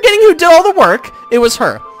 Are you forgetting who did all the work? It was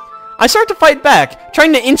her. I start to fight back,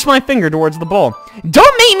 trying to inch my finger towards the bowl.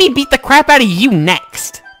 Don't make me beat the crap out of you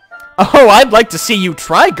next. Oh, I'd like to see you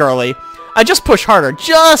try, girly. I just push harder,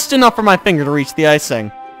 just enough for my finger to reach the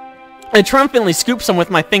icing. I triumphantly scoop some with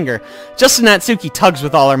my finger, just as Natsuki tugs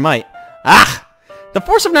with all her might. Ah! The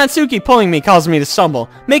force of Natsuki pulling me causes me to stumble,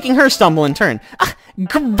 making her stumble in turn. Ah!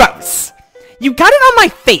 Gross! You got it on my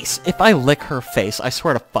face! If I lick her face, I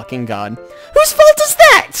swear to fucking God. Whose fault is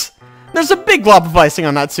that? There's a big glob of icing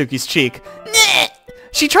on Natsuki's cheek.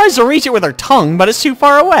 She tries to reach it with her tongue, but it's too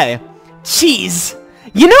far away. Jeez.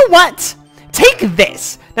 You know what? Take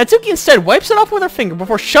this! Natsuki instead wipes it off with her finger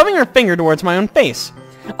before shoving her finger towards my own face.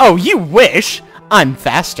 Oh, you wish! I'm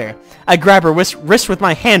faster. I grab her wrist with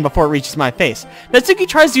my hand before it reaches my face. Natsuki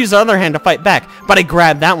tries to use the other hand to fight back, but I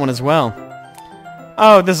grab that one as well.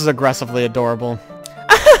 Oh, this is aggressively adorable.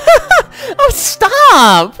 Oh,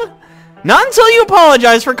 stop! Not until you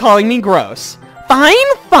apologize for calling me gross.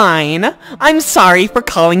 Fine, fine. I'm sorry for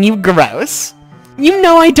calling you gross. You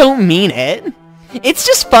know I don't mean it. It's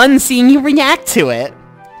just fun seeing you react to it.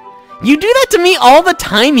 You do that to me all the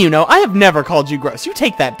time, you know. I have never called you gross. You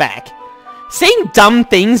take that back. Saying dumb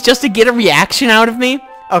things just to get a reaction out of me?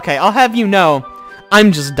 Okay, I'll have you know,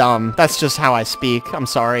 I'm just dumb. That's just how I speak. I'm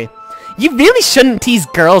sorry. You really shouldn't tease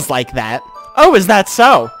girls like that. Oh, is that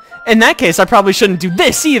so? In that case, I probably shouldn't do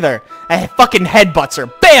this either. I fucking headbutts her.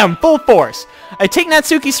 Bam! Full force. I take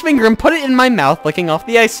Natsuki's finger and put it in my mouth, licking off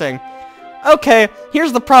the icing. Okay,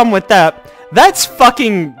 here's the problem with that. That's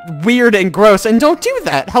fucking weird and gross, and don't do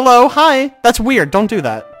that. Hello, hi. That's weird. Don't do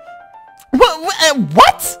that.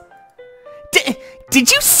 What?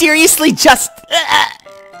 Did you seriously just...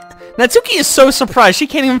 Natsuki is so surprised she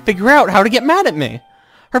can't even figure out how to get mad at me.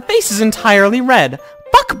 Her face is entirely red.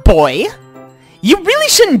 Fuck, boy. You really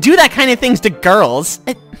shouldn't do that kind of things to girls.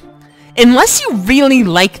 Unless you really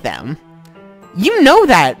like them. You know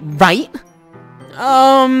that, right?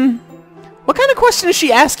 What kind of question is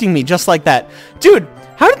she asking me just like that? Dude,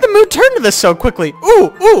 how did the mood turn to this so quickly?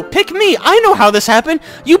 Ooh, pick me. I know how this happened.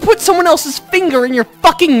 You put someone else's finger in your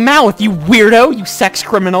fucking mouth, you weirdo, you sex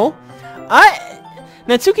criminal.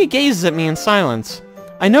 Natsuki gazes at me in silence.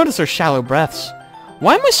 I notice her shallow breaths.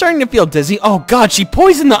 Why am I starting to feel dizzy? Oh god, she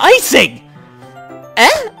poisoned the icing!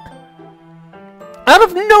 Out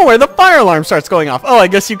of nowhere, the fire alarm starts going off. Oh, I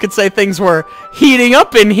guess you could say things were heating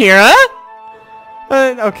up in here,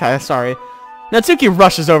 huh? Okay, sorry. Natsuki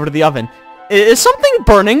rushes over to the oven. Is something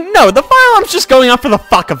burning? No, the fire alarm's just going off for the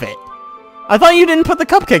fuck of it. I thought you didn't put the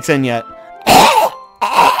cupcakes in yet.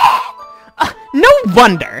 No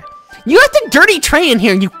wonder. You left a dirty tray in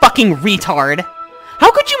here, you fucking retard.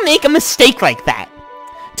 How could you make a mistake like that?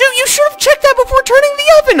 Dude, you should have checked that before turning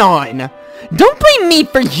the oven on. Don't blame me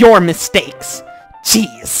for your mistakes.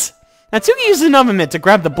 Jeez. Natsuki uses an oven mitt to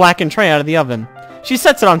grab the blackened tray out of the oven. She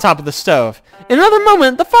sets it on top of the stove. In another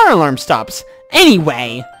moment, the fire alarm stops.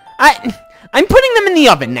 Anyway, I'm putting them in the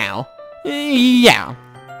oven now. Yeah.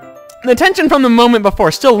 The tension from the moment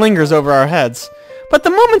before still lingers over our heads. But the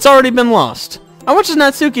moment's already been lost. I watch as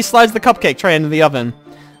Natsuki slides the cupcake tray into the oven.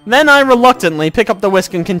 Then I reluctantly pick up the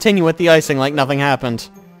whisk and continue with the icing like nothing happened.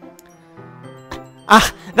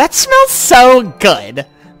 That smells so good.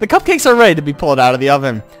 The cupcakes are ready to be pulled out of the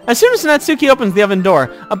oven. As soon as Natsuki opens the oven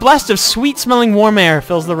door, a blast of sweet-smelling warm air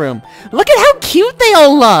fills the room. Look at how cute they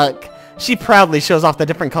all look! She proudly shows off the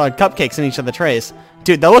different colored cupcakes in each of the trays.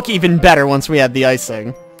 Dude, they'll look even better once we add the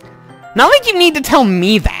icing. Not like you need to tell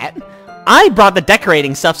me that. I brought the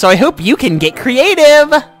decorating stuff, so I hope you can get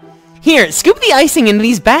creative! Here, scoop the icing into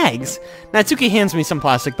these bags. Natsuki hands me some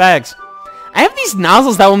plastic bags. I have these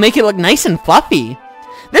nozzles that will make it look nice and fluffy.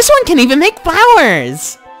 This one can even make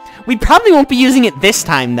flowers! We probably won't be using it this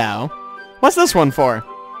time, though. What's this one for?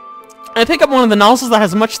 I pick up one of the nozzles that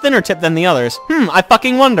has a much thinner tip than the others. I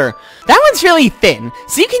fucking wonder. That one's really thin,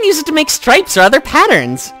 so you can use it to make stripes or other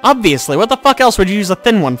patterns. Obviously, what the fuck else would you use a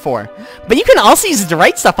thin one for? But you can also use it to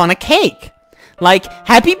write stuff on a cake. Like,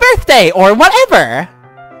 happy birthday, or whatever.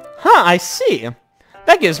 Huh, I see.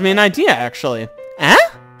 That gives me an idea, actually.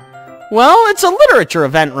 Well, it's a literature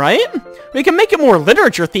event, right? We can make it more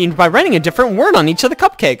literature-themed by writing a different word on each of the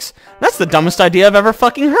cupcakes. That's the dumbest idea I've ever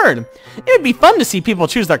fucking heard. It would be fun to see people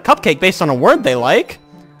choose their cupcake based on a word they like.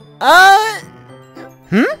 I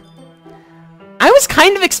was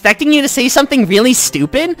kind of expecting you to say something really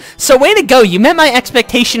stupid, so way to go, you met my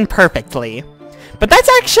expectation perfectly. But that's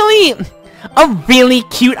actually a really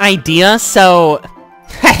cute idea, so...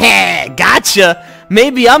 Heh, gotcha!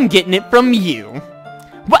 Maybe I'm getting it from you.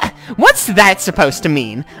 What's that supposed to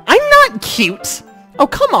mean? I'm not cute! Oh,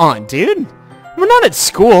 come on, dude. We're not at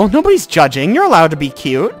school. Nobody's judging. You're allowed to be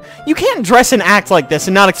cute. You can't dress and act like this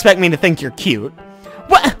and not expect me to think you're cute.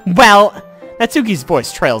 Well, Natsuki's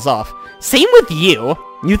voice trails off. Same with you.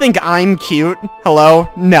 You think I'm cute? Hello?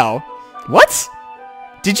 No. What?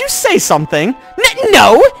 Did you say something?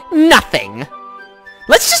 No, nothing.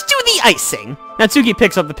 Let's just do the icing. Natsuki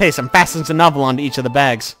picks up the pace and fastens a novel onto each of the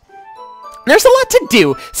bags. There's a lot to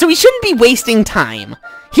do, so we shouldn't be wasting time.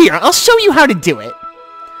 Here, I'll show you how to do it.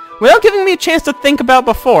 Without giving me a chance to think about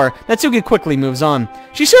before, Natsuki quickly moves on.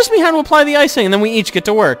 She shows me how to apply the icing, and then we each get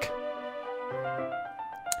to work.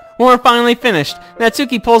 When we're finally finished,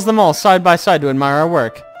 Natsuki pulls them all side by side to admire our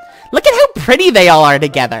work. Look at how pretty they all are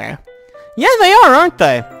together. Yeah, they are, aren't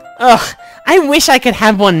they? Ugh, I wish I could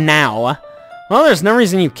have one now. Well, there's no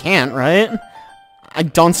reason you can't, right? I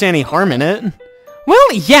don't see any harm in it.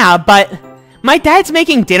 Well, yeah, but... my dad's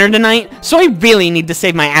making dinner tonight, so I really need to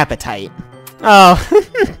save my appetite. Oh.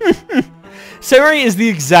 Sayori is the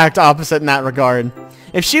exact opposite in that regard.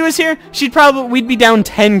 If she was here, we'd be down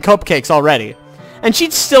 10 cupcakes already. And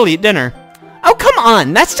she'd still eat dinner. Oh, come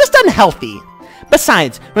on, that's just unhealthy.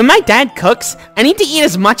 Besides, when my dad cooks, I need to eat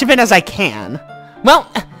as much of it as I can.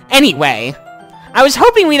 Well, anyway, I was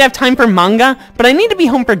hoping we'd have time for manga, but I need to be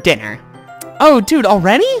home for dinner. Oh, dude,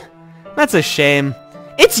 already? That's a shame.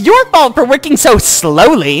 It's your fault for working so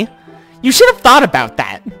slowly. You should have thought about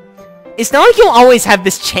that. It's not like you'll always have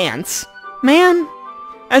this chance. Man.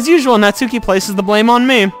 As usual, Natsuki places the blame on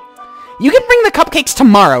me. You can bring the cupcakes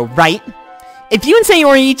tomorrow, right? If you and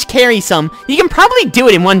Sayori each carry some, you can probably do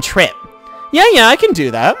it in one trip. Yeah, I can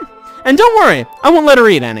do that. And don't worry, I won't let her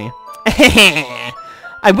eat any.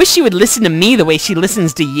 I wish she would listen to me the way she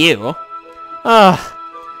listens to you.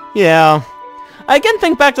 Yeah. I again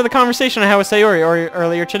think back to the conversation I had with Sayori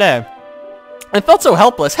earlier today. I felt so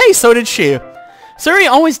helpless. Hey, so did she. Sayori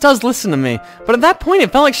always does listen to me, but at that point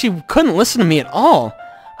it felt like she couldn't listen to me at all.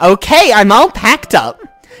 Okay, I'm all packed up.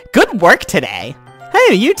 Good work today.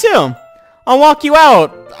 Hey, you too. I'll walk you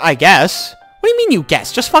out, I guess. What do you mean you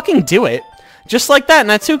guess? Just fucking do it. Just like that,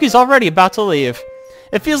 Natsuki's already about to leave.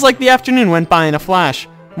 It feels like the afternoon went by in a flash.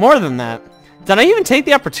 More than that. Did I even take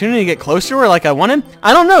the opportunity to get closer to her like I wanted?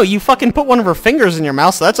 I don't know, you fucking put one of her fingers in your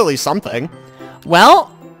mouth, so that's at least something.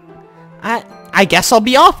 Well, I guess I'll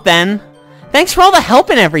be off then. Thanks for all the help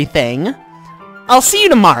and everything. I'll see you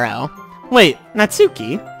tomorrow. Wait,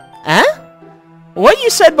 Natsuki? What you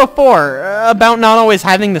said before, about not always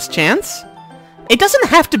having this chance? It doesn't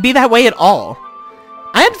have to be that way at all.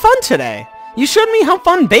 I had fun today. You showed me how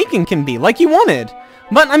fun baking can be, like you wanted.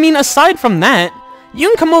 But, I mean, aside from that, you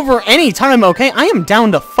can come over anytime, okay? I am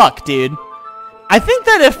down to fuck, dude. I think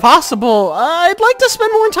that if possible, I'd like to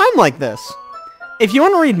spend more time like this. If you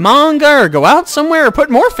want to read manga or go out somewhere or put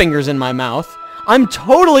more fingers in my mouth, I'm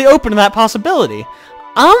totally open to that possibility.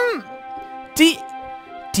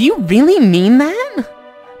 Do you really mean that?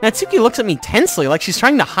 Natsuki looks at me tensely like she's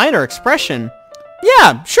trying to hide her expression.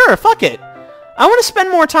 Yeah, sure, fuck it. I want to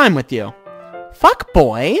spend more time with you. Fuck,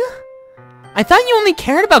 boy. I thought you only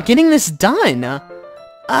cared about getting this done.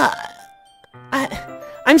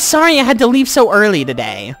 I'm sorry I had to leave so early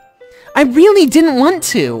today. I really didn't want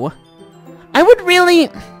to. I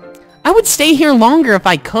would stay here longer if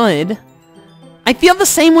I could. I feel the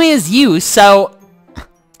same way as you, so...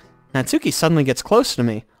 Natsuki suddenly gets close to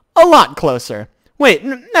me. A lot closer. Wait,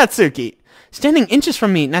 Natsuki. Standing inches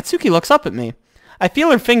from me, Natsuki looks up at me. I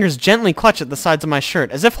feel her fingers gently clutch at the sides of my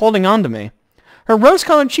shirt, as if holding on to me. Her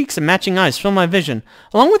rose-colored cheeks and matching eyes fill my vision,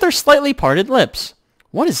 along with her slightly parted lips.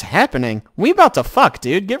 What is happening? We about to fuck,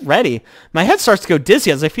 dude. Get ready. My head starts to go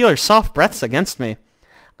dizzy as I feel her soft breaths against me.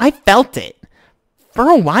 I felt it. For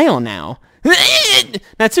a while now.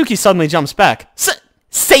 Natsuki suddenly jumps back.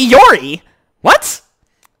 Sayori! What?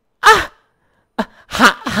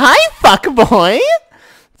 Hi, fuckboy!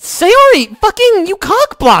 Sayori, fucking, you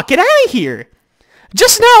cockblock, get out of here!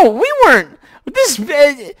 Just now, we weren't...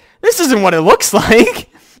 This isn't what it looks like.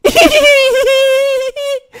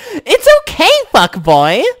 It's okay,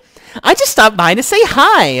 fuckboy. I just stopped by to say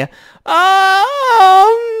hi.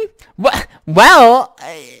 Well,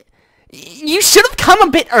 you should have come a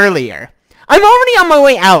bit earlier. I'm already on my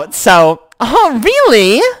way out, so... Oh,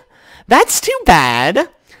 really? That's too bad.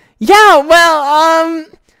 Yeah, well,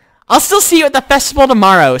 I'll still see you at the festival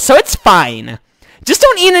tomorrow, so it's fine. Just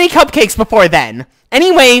don't eat any cupcakes before then.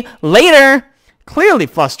 Anyway, later. Clearly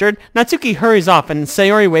flustered, Natsuki hurries off and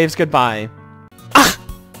Sayori waves goodbye. Ah!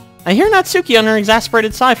 I hear Natsuki on her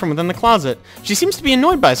exasperated sigh from within the closet. She seems to be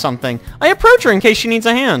annoyed by something. I approach her in case she needs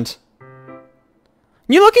a hand.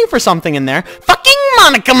 You looking for something in there? Fucking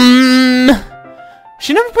Monica!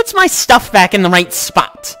 She never puts my stuff back in the right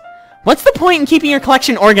spot. What's the point in keeping your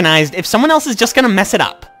collection organized if someone else is just gonna mess it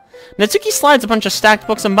up? Natsuki slides a bunch of stacked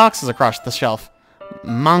books and boxes across the shelf.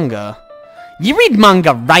 Manga. You read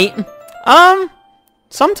manga, right?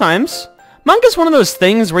 Sometimes. Manga's one of those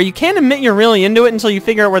things where you can't admit you're really into it until you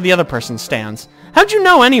figure out where the other person stands. How'd you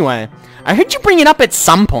know anyway? I heard you bring it up at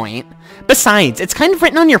some point. Besides, it's kind of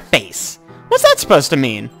written on your face. What's that supposed to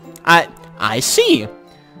mean? I see.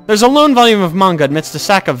 There's a lone volume of manga amidst a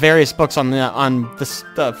stack of various books on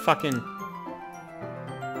the fucking...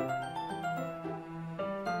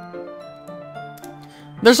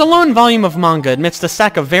 There's a lone volume of manga amidst a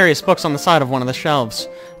stack of various books on the side of one of the shelves.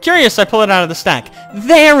 Curious, I pull it out of the stack.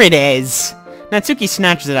 There it is! Natsuki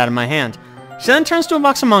snatches it out of my hand. She then turns to a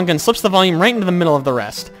box of manga and slips the volume right into the middle of the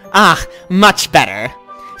rest. Ah, much better.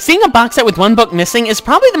 Seeing a box set with one book missing is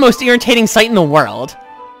probably the most irritating sight in the world.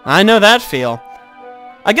 I know that feel.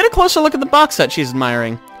 I get a closer look at the box set she's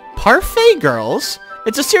admiring. Parfait Girls?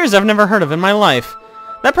 It's a series I've never heard of in my life.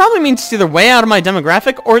 That probably means it's either way out of my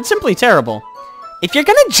demographic, or it's simply terrible. If you're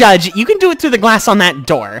gonna judge, you can do it through the glass on that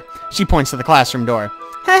door. She points to the classroom door.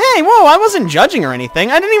 Hey, whoa, I wasn't judging or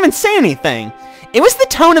anything. I didn't even say anything. It was the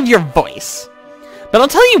tone of your voice. But I'll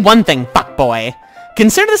tell you one thing, fuckboy.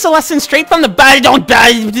 Consider this a lesson straight from the don't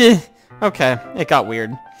die. Okay, it got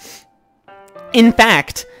weird. In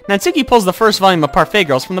fact, Natsuki pulls the first volume of Parfait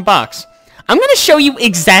Girls from the box. I'm gonna show you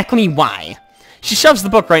exactly why. She shoves the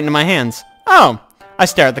book right into my hands. Oh, I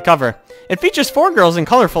stare at the cover. It features 4 girls in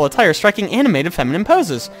colorful attire striking animated feminine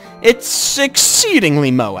poses. It's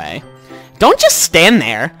exceedingly moe. Don't just stand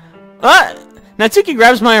there. Natsuki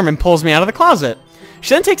grabs my arm and pulls me out of the closet.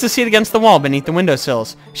 She then takes a seat against the wall beneath the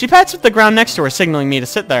windowsills. She pats with the ground next to her, signaling me to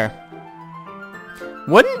sit there.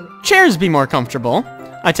 Wouldn't chairs be more comfortable?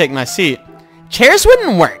 I take my seat. Chairs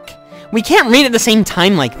wouldn't work. We can't read at the same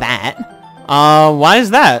time like that. Why is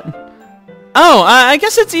that? Oh, I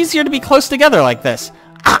guess it's easier to be close together like this.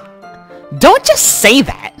 Don't just say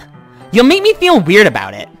that. You'll make me feel weird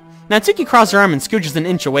about it. Natsuki crosses her arm and scooches an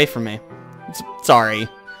inch away from me. Sorry.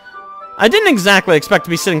 I didn't exactly expect to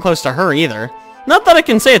be sitting close to her either. Not that I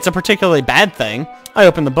can say it's a particularly bad thing. I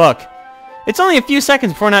open the book. It's only a few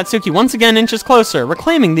seconds before Natsuki once again inches closer,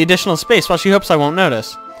 reclaiming the additional space while she hopes I won't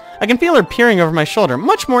notice. I can feel her peering over my shoulder,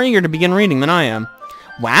 much more eager to begin reading than I am.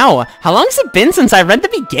 Wow, how long has it been since I read the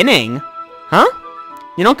beginning? Huh?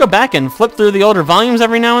 You don't go back and flip through the older volumes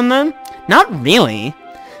every now and then? Not really.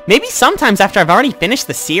 Maybe sometimes after I've already finished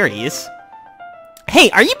the series.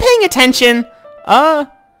 Hey, are you paying attention? I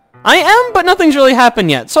am, but nothing's really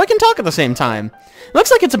happened yet, so I can talk at the same time. It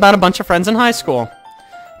looks like it's about a bunch of friends in high school.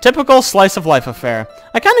 Typical slice of life affair.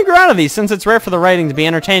 I kinda grew out of these since it's rare for the writing to be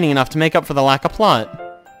entertaining enough to make up for the lack of plot.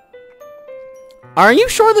 Are you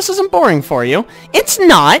sure this isn't boring for you? It's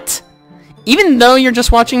not! Even though you're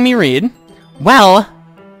just watching me read? Well,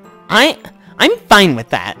 I'm fine with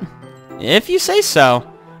that. If you say so.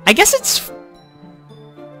 I guess it's...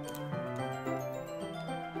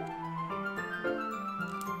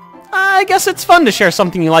 I guess it's fun to share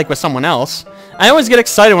something you like with someone else. I always get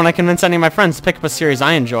excited when I convince any of my friends to pick up a series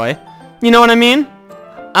I enjoy. You know what I mean?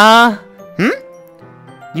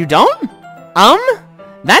 You don't?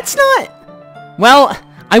 That's not... Well,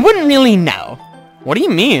 I wouldn't really know. What do you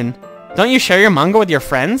mean? Don't you share your manga with your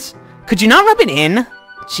friends? Could you not rub it in?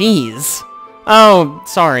 Jeez. Oh,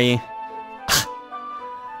 sorry.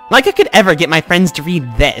 Like I could ever get my friends to read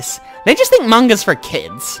this. They just think manga's for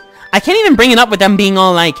kids. I can't even bring it up with them being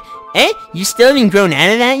all like, you still haven't grown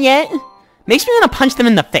out of that yet? Makes me want to punch them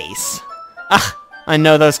in the face. I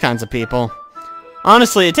know those kinds of people.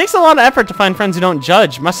 Honestly, it takes a lot of effort to find friends who don't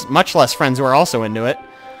judge, much less friends who are also into it.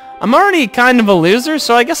 I'm already kind of a loser,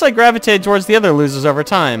 so I guess I gravitated towards the other losers over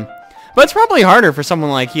time. But it's probably harder for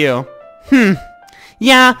someone like you.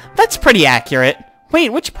 Yeah, that's pretty accurate.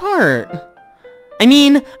 Wait, which part? I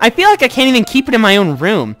mean, I feel like I can't even keep it in my own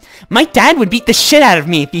room. My dad would beat the shit out of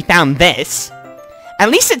me if he found this.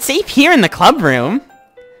 At least it's safe here in the club room.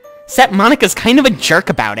 Except Monica's kind of a jerk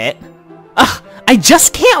about it. I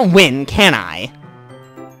just can't win, can I?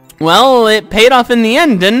 Well, it paid off in the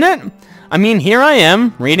end, didn't it? I mean, here I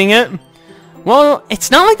am, reading it. Well,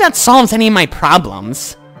 it's not like that solves any of my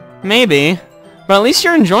problems. Maybe. But at least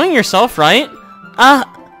you're enjoying yourself, right?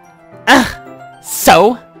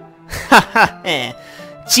 So?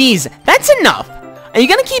 Jeez, that's enough. Are you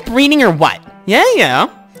gonna keep reading or what? Yeah.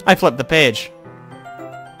 I flipped the page.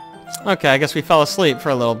 Okay, I guess we fell asleep for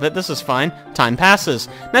a little bit. This is fine. Time passes.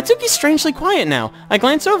 Natsuki's strangely quiet now. I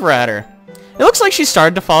glance over at her. It looks like she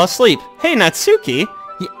started to fall asleep. Hey, Natsuki.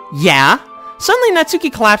 Yeah? Suddenly,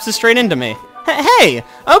 Natsuki collapses straight into me. Hey!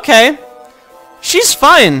 Okay. She's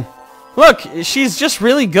fine. Look, she's just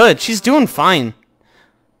really good. She's doing fine.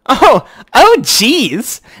 Oh,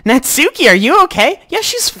 jeez. Natsuki, are you okay? Yeah,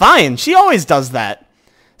 she's fine. She always does that.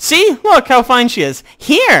 See? Look how fine she is.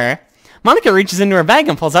 Here! Monica reaches into her bag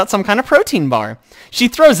and pulls out some kind of protein bar. She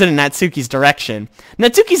throws it in Natsuki's direction.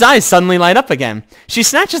 Natsuki's eyes suddenly light up again. She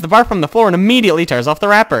snatches the bar from the floor and immediately tears off the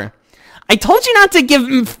wrapper. I told you not to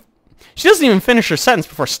give... She doesn't even finish her sentence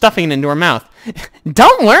before stuffing it into her mouth.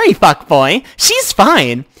 Don't worry, fuckboy. She's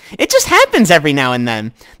fine. It just happens every now and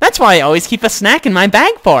then. That's why I always keep a snack in my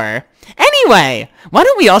bag for her. Anyway, why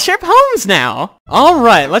don't we all share poems now?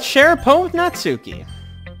 Alright, let's share a poem with Natsuki.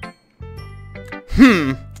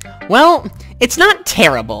 Well, it's not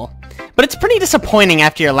terrible, but it's pretty disappointing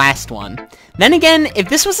after your last one. Then again, if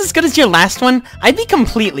this was as good as your last one, I'd be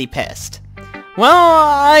completely pissed. Well,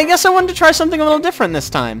 I guess I wanted to try something a little different this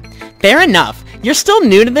time. Fair enough. You're still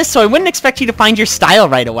new to this, so I wouldn't expect you to find your style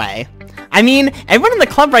right away. I mean, everyone in the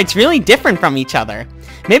club writes really different from each other.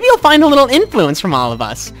 Maybe you'll find a little influence from all of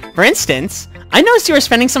us. For instance, I noticed you were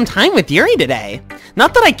spending some time with Yuri today.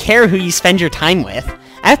 Not that I care who you spend your time with.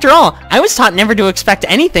 After all, I was taught never to expect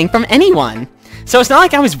anything from anyone. So it's not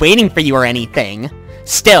like I was waiting for you or anything.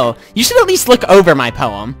 Still, you should at least look over my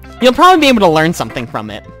poem. You'll probably be able to learn something from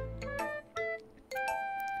it.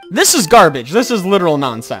 This is garbage. This is literal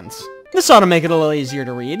nonsense. This ought to make it a little easier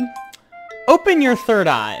to read. Open your third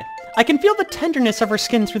eye. I can feel the tenderness of her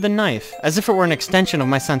skin through the knife, as if it were an extension of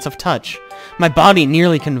my sense of touch. My body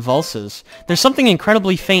nearly convulses. There's something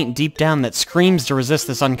incredibly faint deep down that screams to resist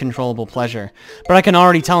this uncontrollable pleasure, but I can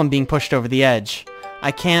already tell I'm being pushed over the edge.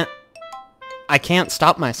 I can't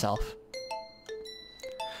stop myself.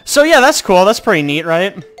 So yeah, that's cool. That's pretty neat,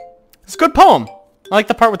 right? It's a good poem. I like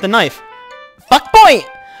the part with the knife. Fuckboy!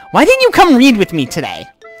 Why didn't you come read with me today?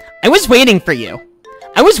 I was waiting for you.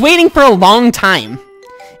 I was waiting for a long time.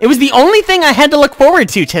 It was the only thing I had to look forward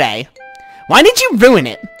to today. Why did you ruin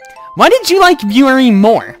it? Why did you like Yuri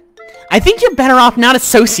more? I think you're better off not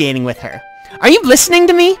associating with her. Are you listening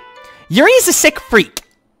to me? Yuri is a sick freak.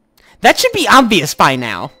 That should be obvious by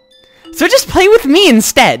now. So just play with me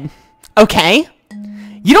instead. Okay?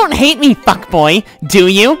 You don't hate me, fuckboy, do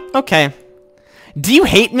you? Okay. Do you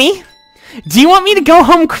hate me? Do you want me to go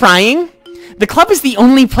home crying? The club is the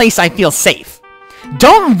only place I feel safe.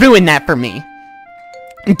 Don't ruin that for me.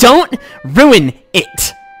 Don't ruin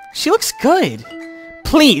it. She looks good.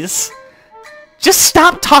 Please. Just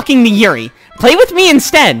stop talking to Yuri. Play with me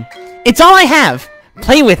instead. It's all I have.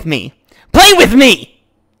 Play with me. Play with me!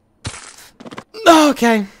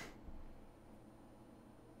 Okay.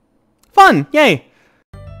 Fun. Yay.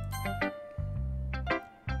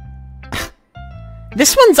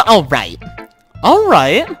 This one's alright.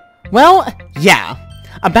 Alright? Well, yeah.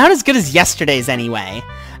 About as good as yesterday's anyway.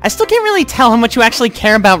 I still can't really tell how much you actually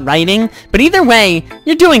care about writing, but either way,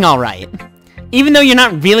 you're doing alright. Even though you're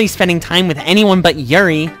not really spending time with anyone but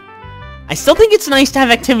Yuri. I still think it's nice to have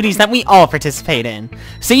activities that we all participate in,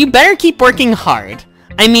 so you better keep working hard.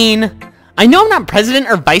 I mean, I know I'm not president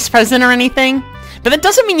or vice president or anything, but that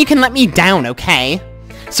doesn't mean you can let me down, okay?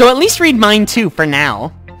 So at least read mine too for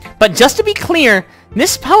now. But just to be clear,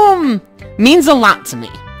 this poem means a lot to me,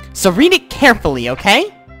 so read it carefully, okay?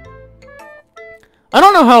 I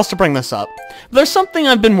don't know how else to bring this up, but there's something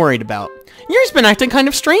I've been worried about. Yuri's been acting kind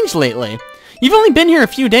of strange lately. You've only been here a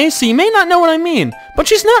few days, so you may not know what I mean, but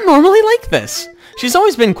she's not normally like this. She's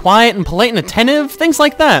always been quiet and polite and attentive, things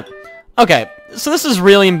like that. Okay, so this is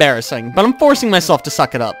really embarrassing, but I'm forcing myself to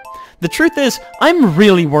suck it up. The truth is, I'm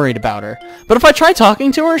really worried about her, but if I try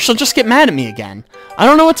talking to her, she'll just get mad at me again. I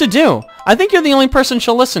don't know what to do. I think you're the only person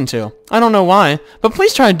she'll listen to. I don't know why, but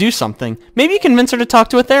please try to do something. Maybe you convince her to talk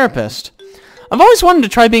to a therapist. I've always wanted to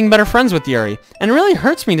try being better friends with Yuri, and it really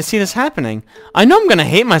hurts me to see this happening. I know I'm gonna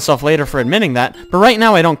hate myself later for admitting that, but right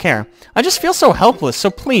now I don't care. I just feel so helpless, so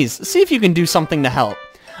please, see if you can do something to help.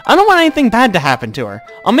 I don't want anything bad to happen to her.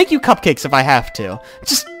 I'll make you cupcakes if I have to.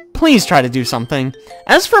 Just please try to do something.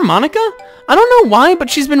 As for Monica, I don't know why, but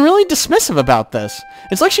she's been really dismissive about this.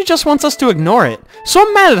 It's like she just wants us to ignore it. So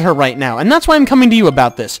I'm mad at her right now, and that's why I'm coming to you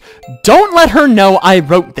about this. Don't let her know I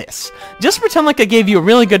wrote this. Just pretend like I gave you a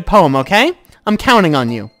really good poem, okay? I'm counting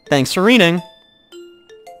on you. Thanks for reading.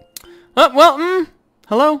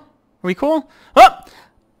 Hello? Are we cool? Oh,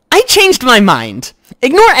 I changed my mind.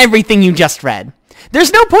 Ignore everything you just read.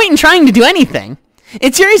 There's no point in trying to do anything.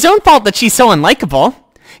 It's Yuri's own fault that she's so unlikable.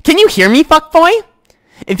 Can you hear me, fuckboy?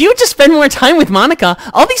 If you would just spend more time with Monica,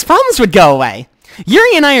 all these problems would go away.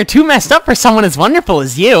 Yuri and I are too messed up for someone as wonderful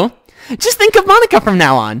as you. Just think of Monica from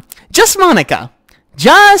now on. Just Monica.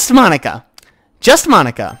 Just Monica. Just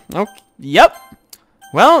Monica. Okay. Yep.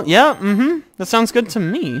 Well, yeah, that sounds good to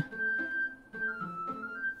me.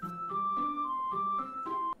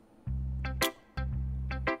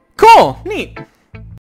 Cool. Neat.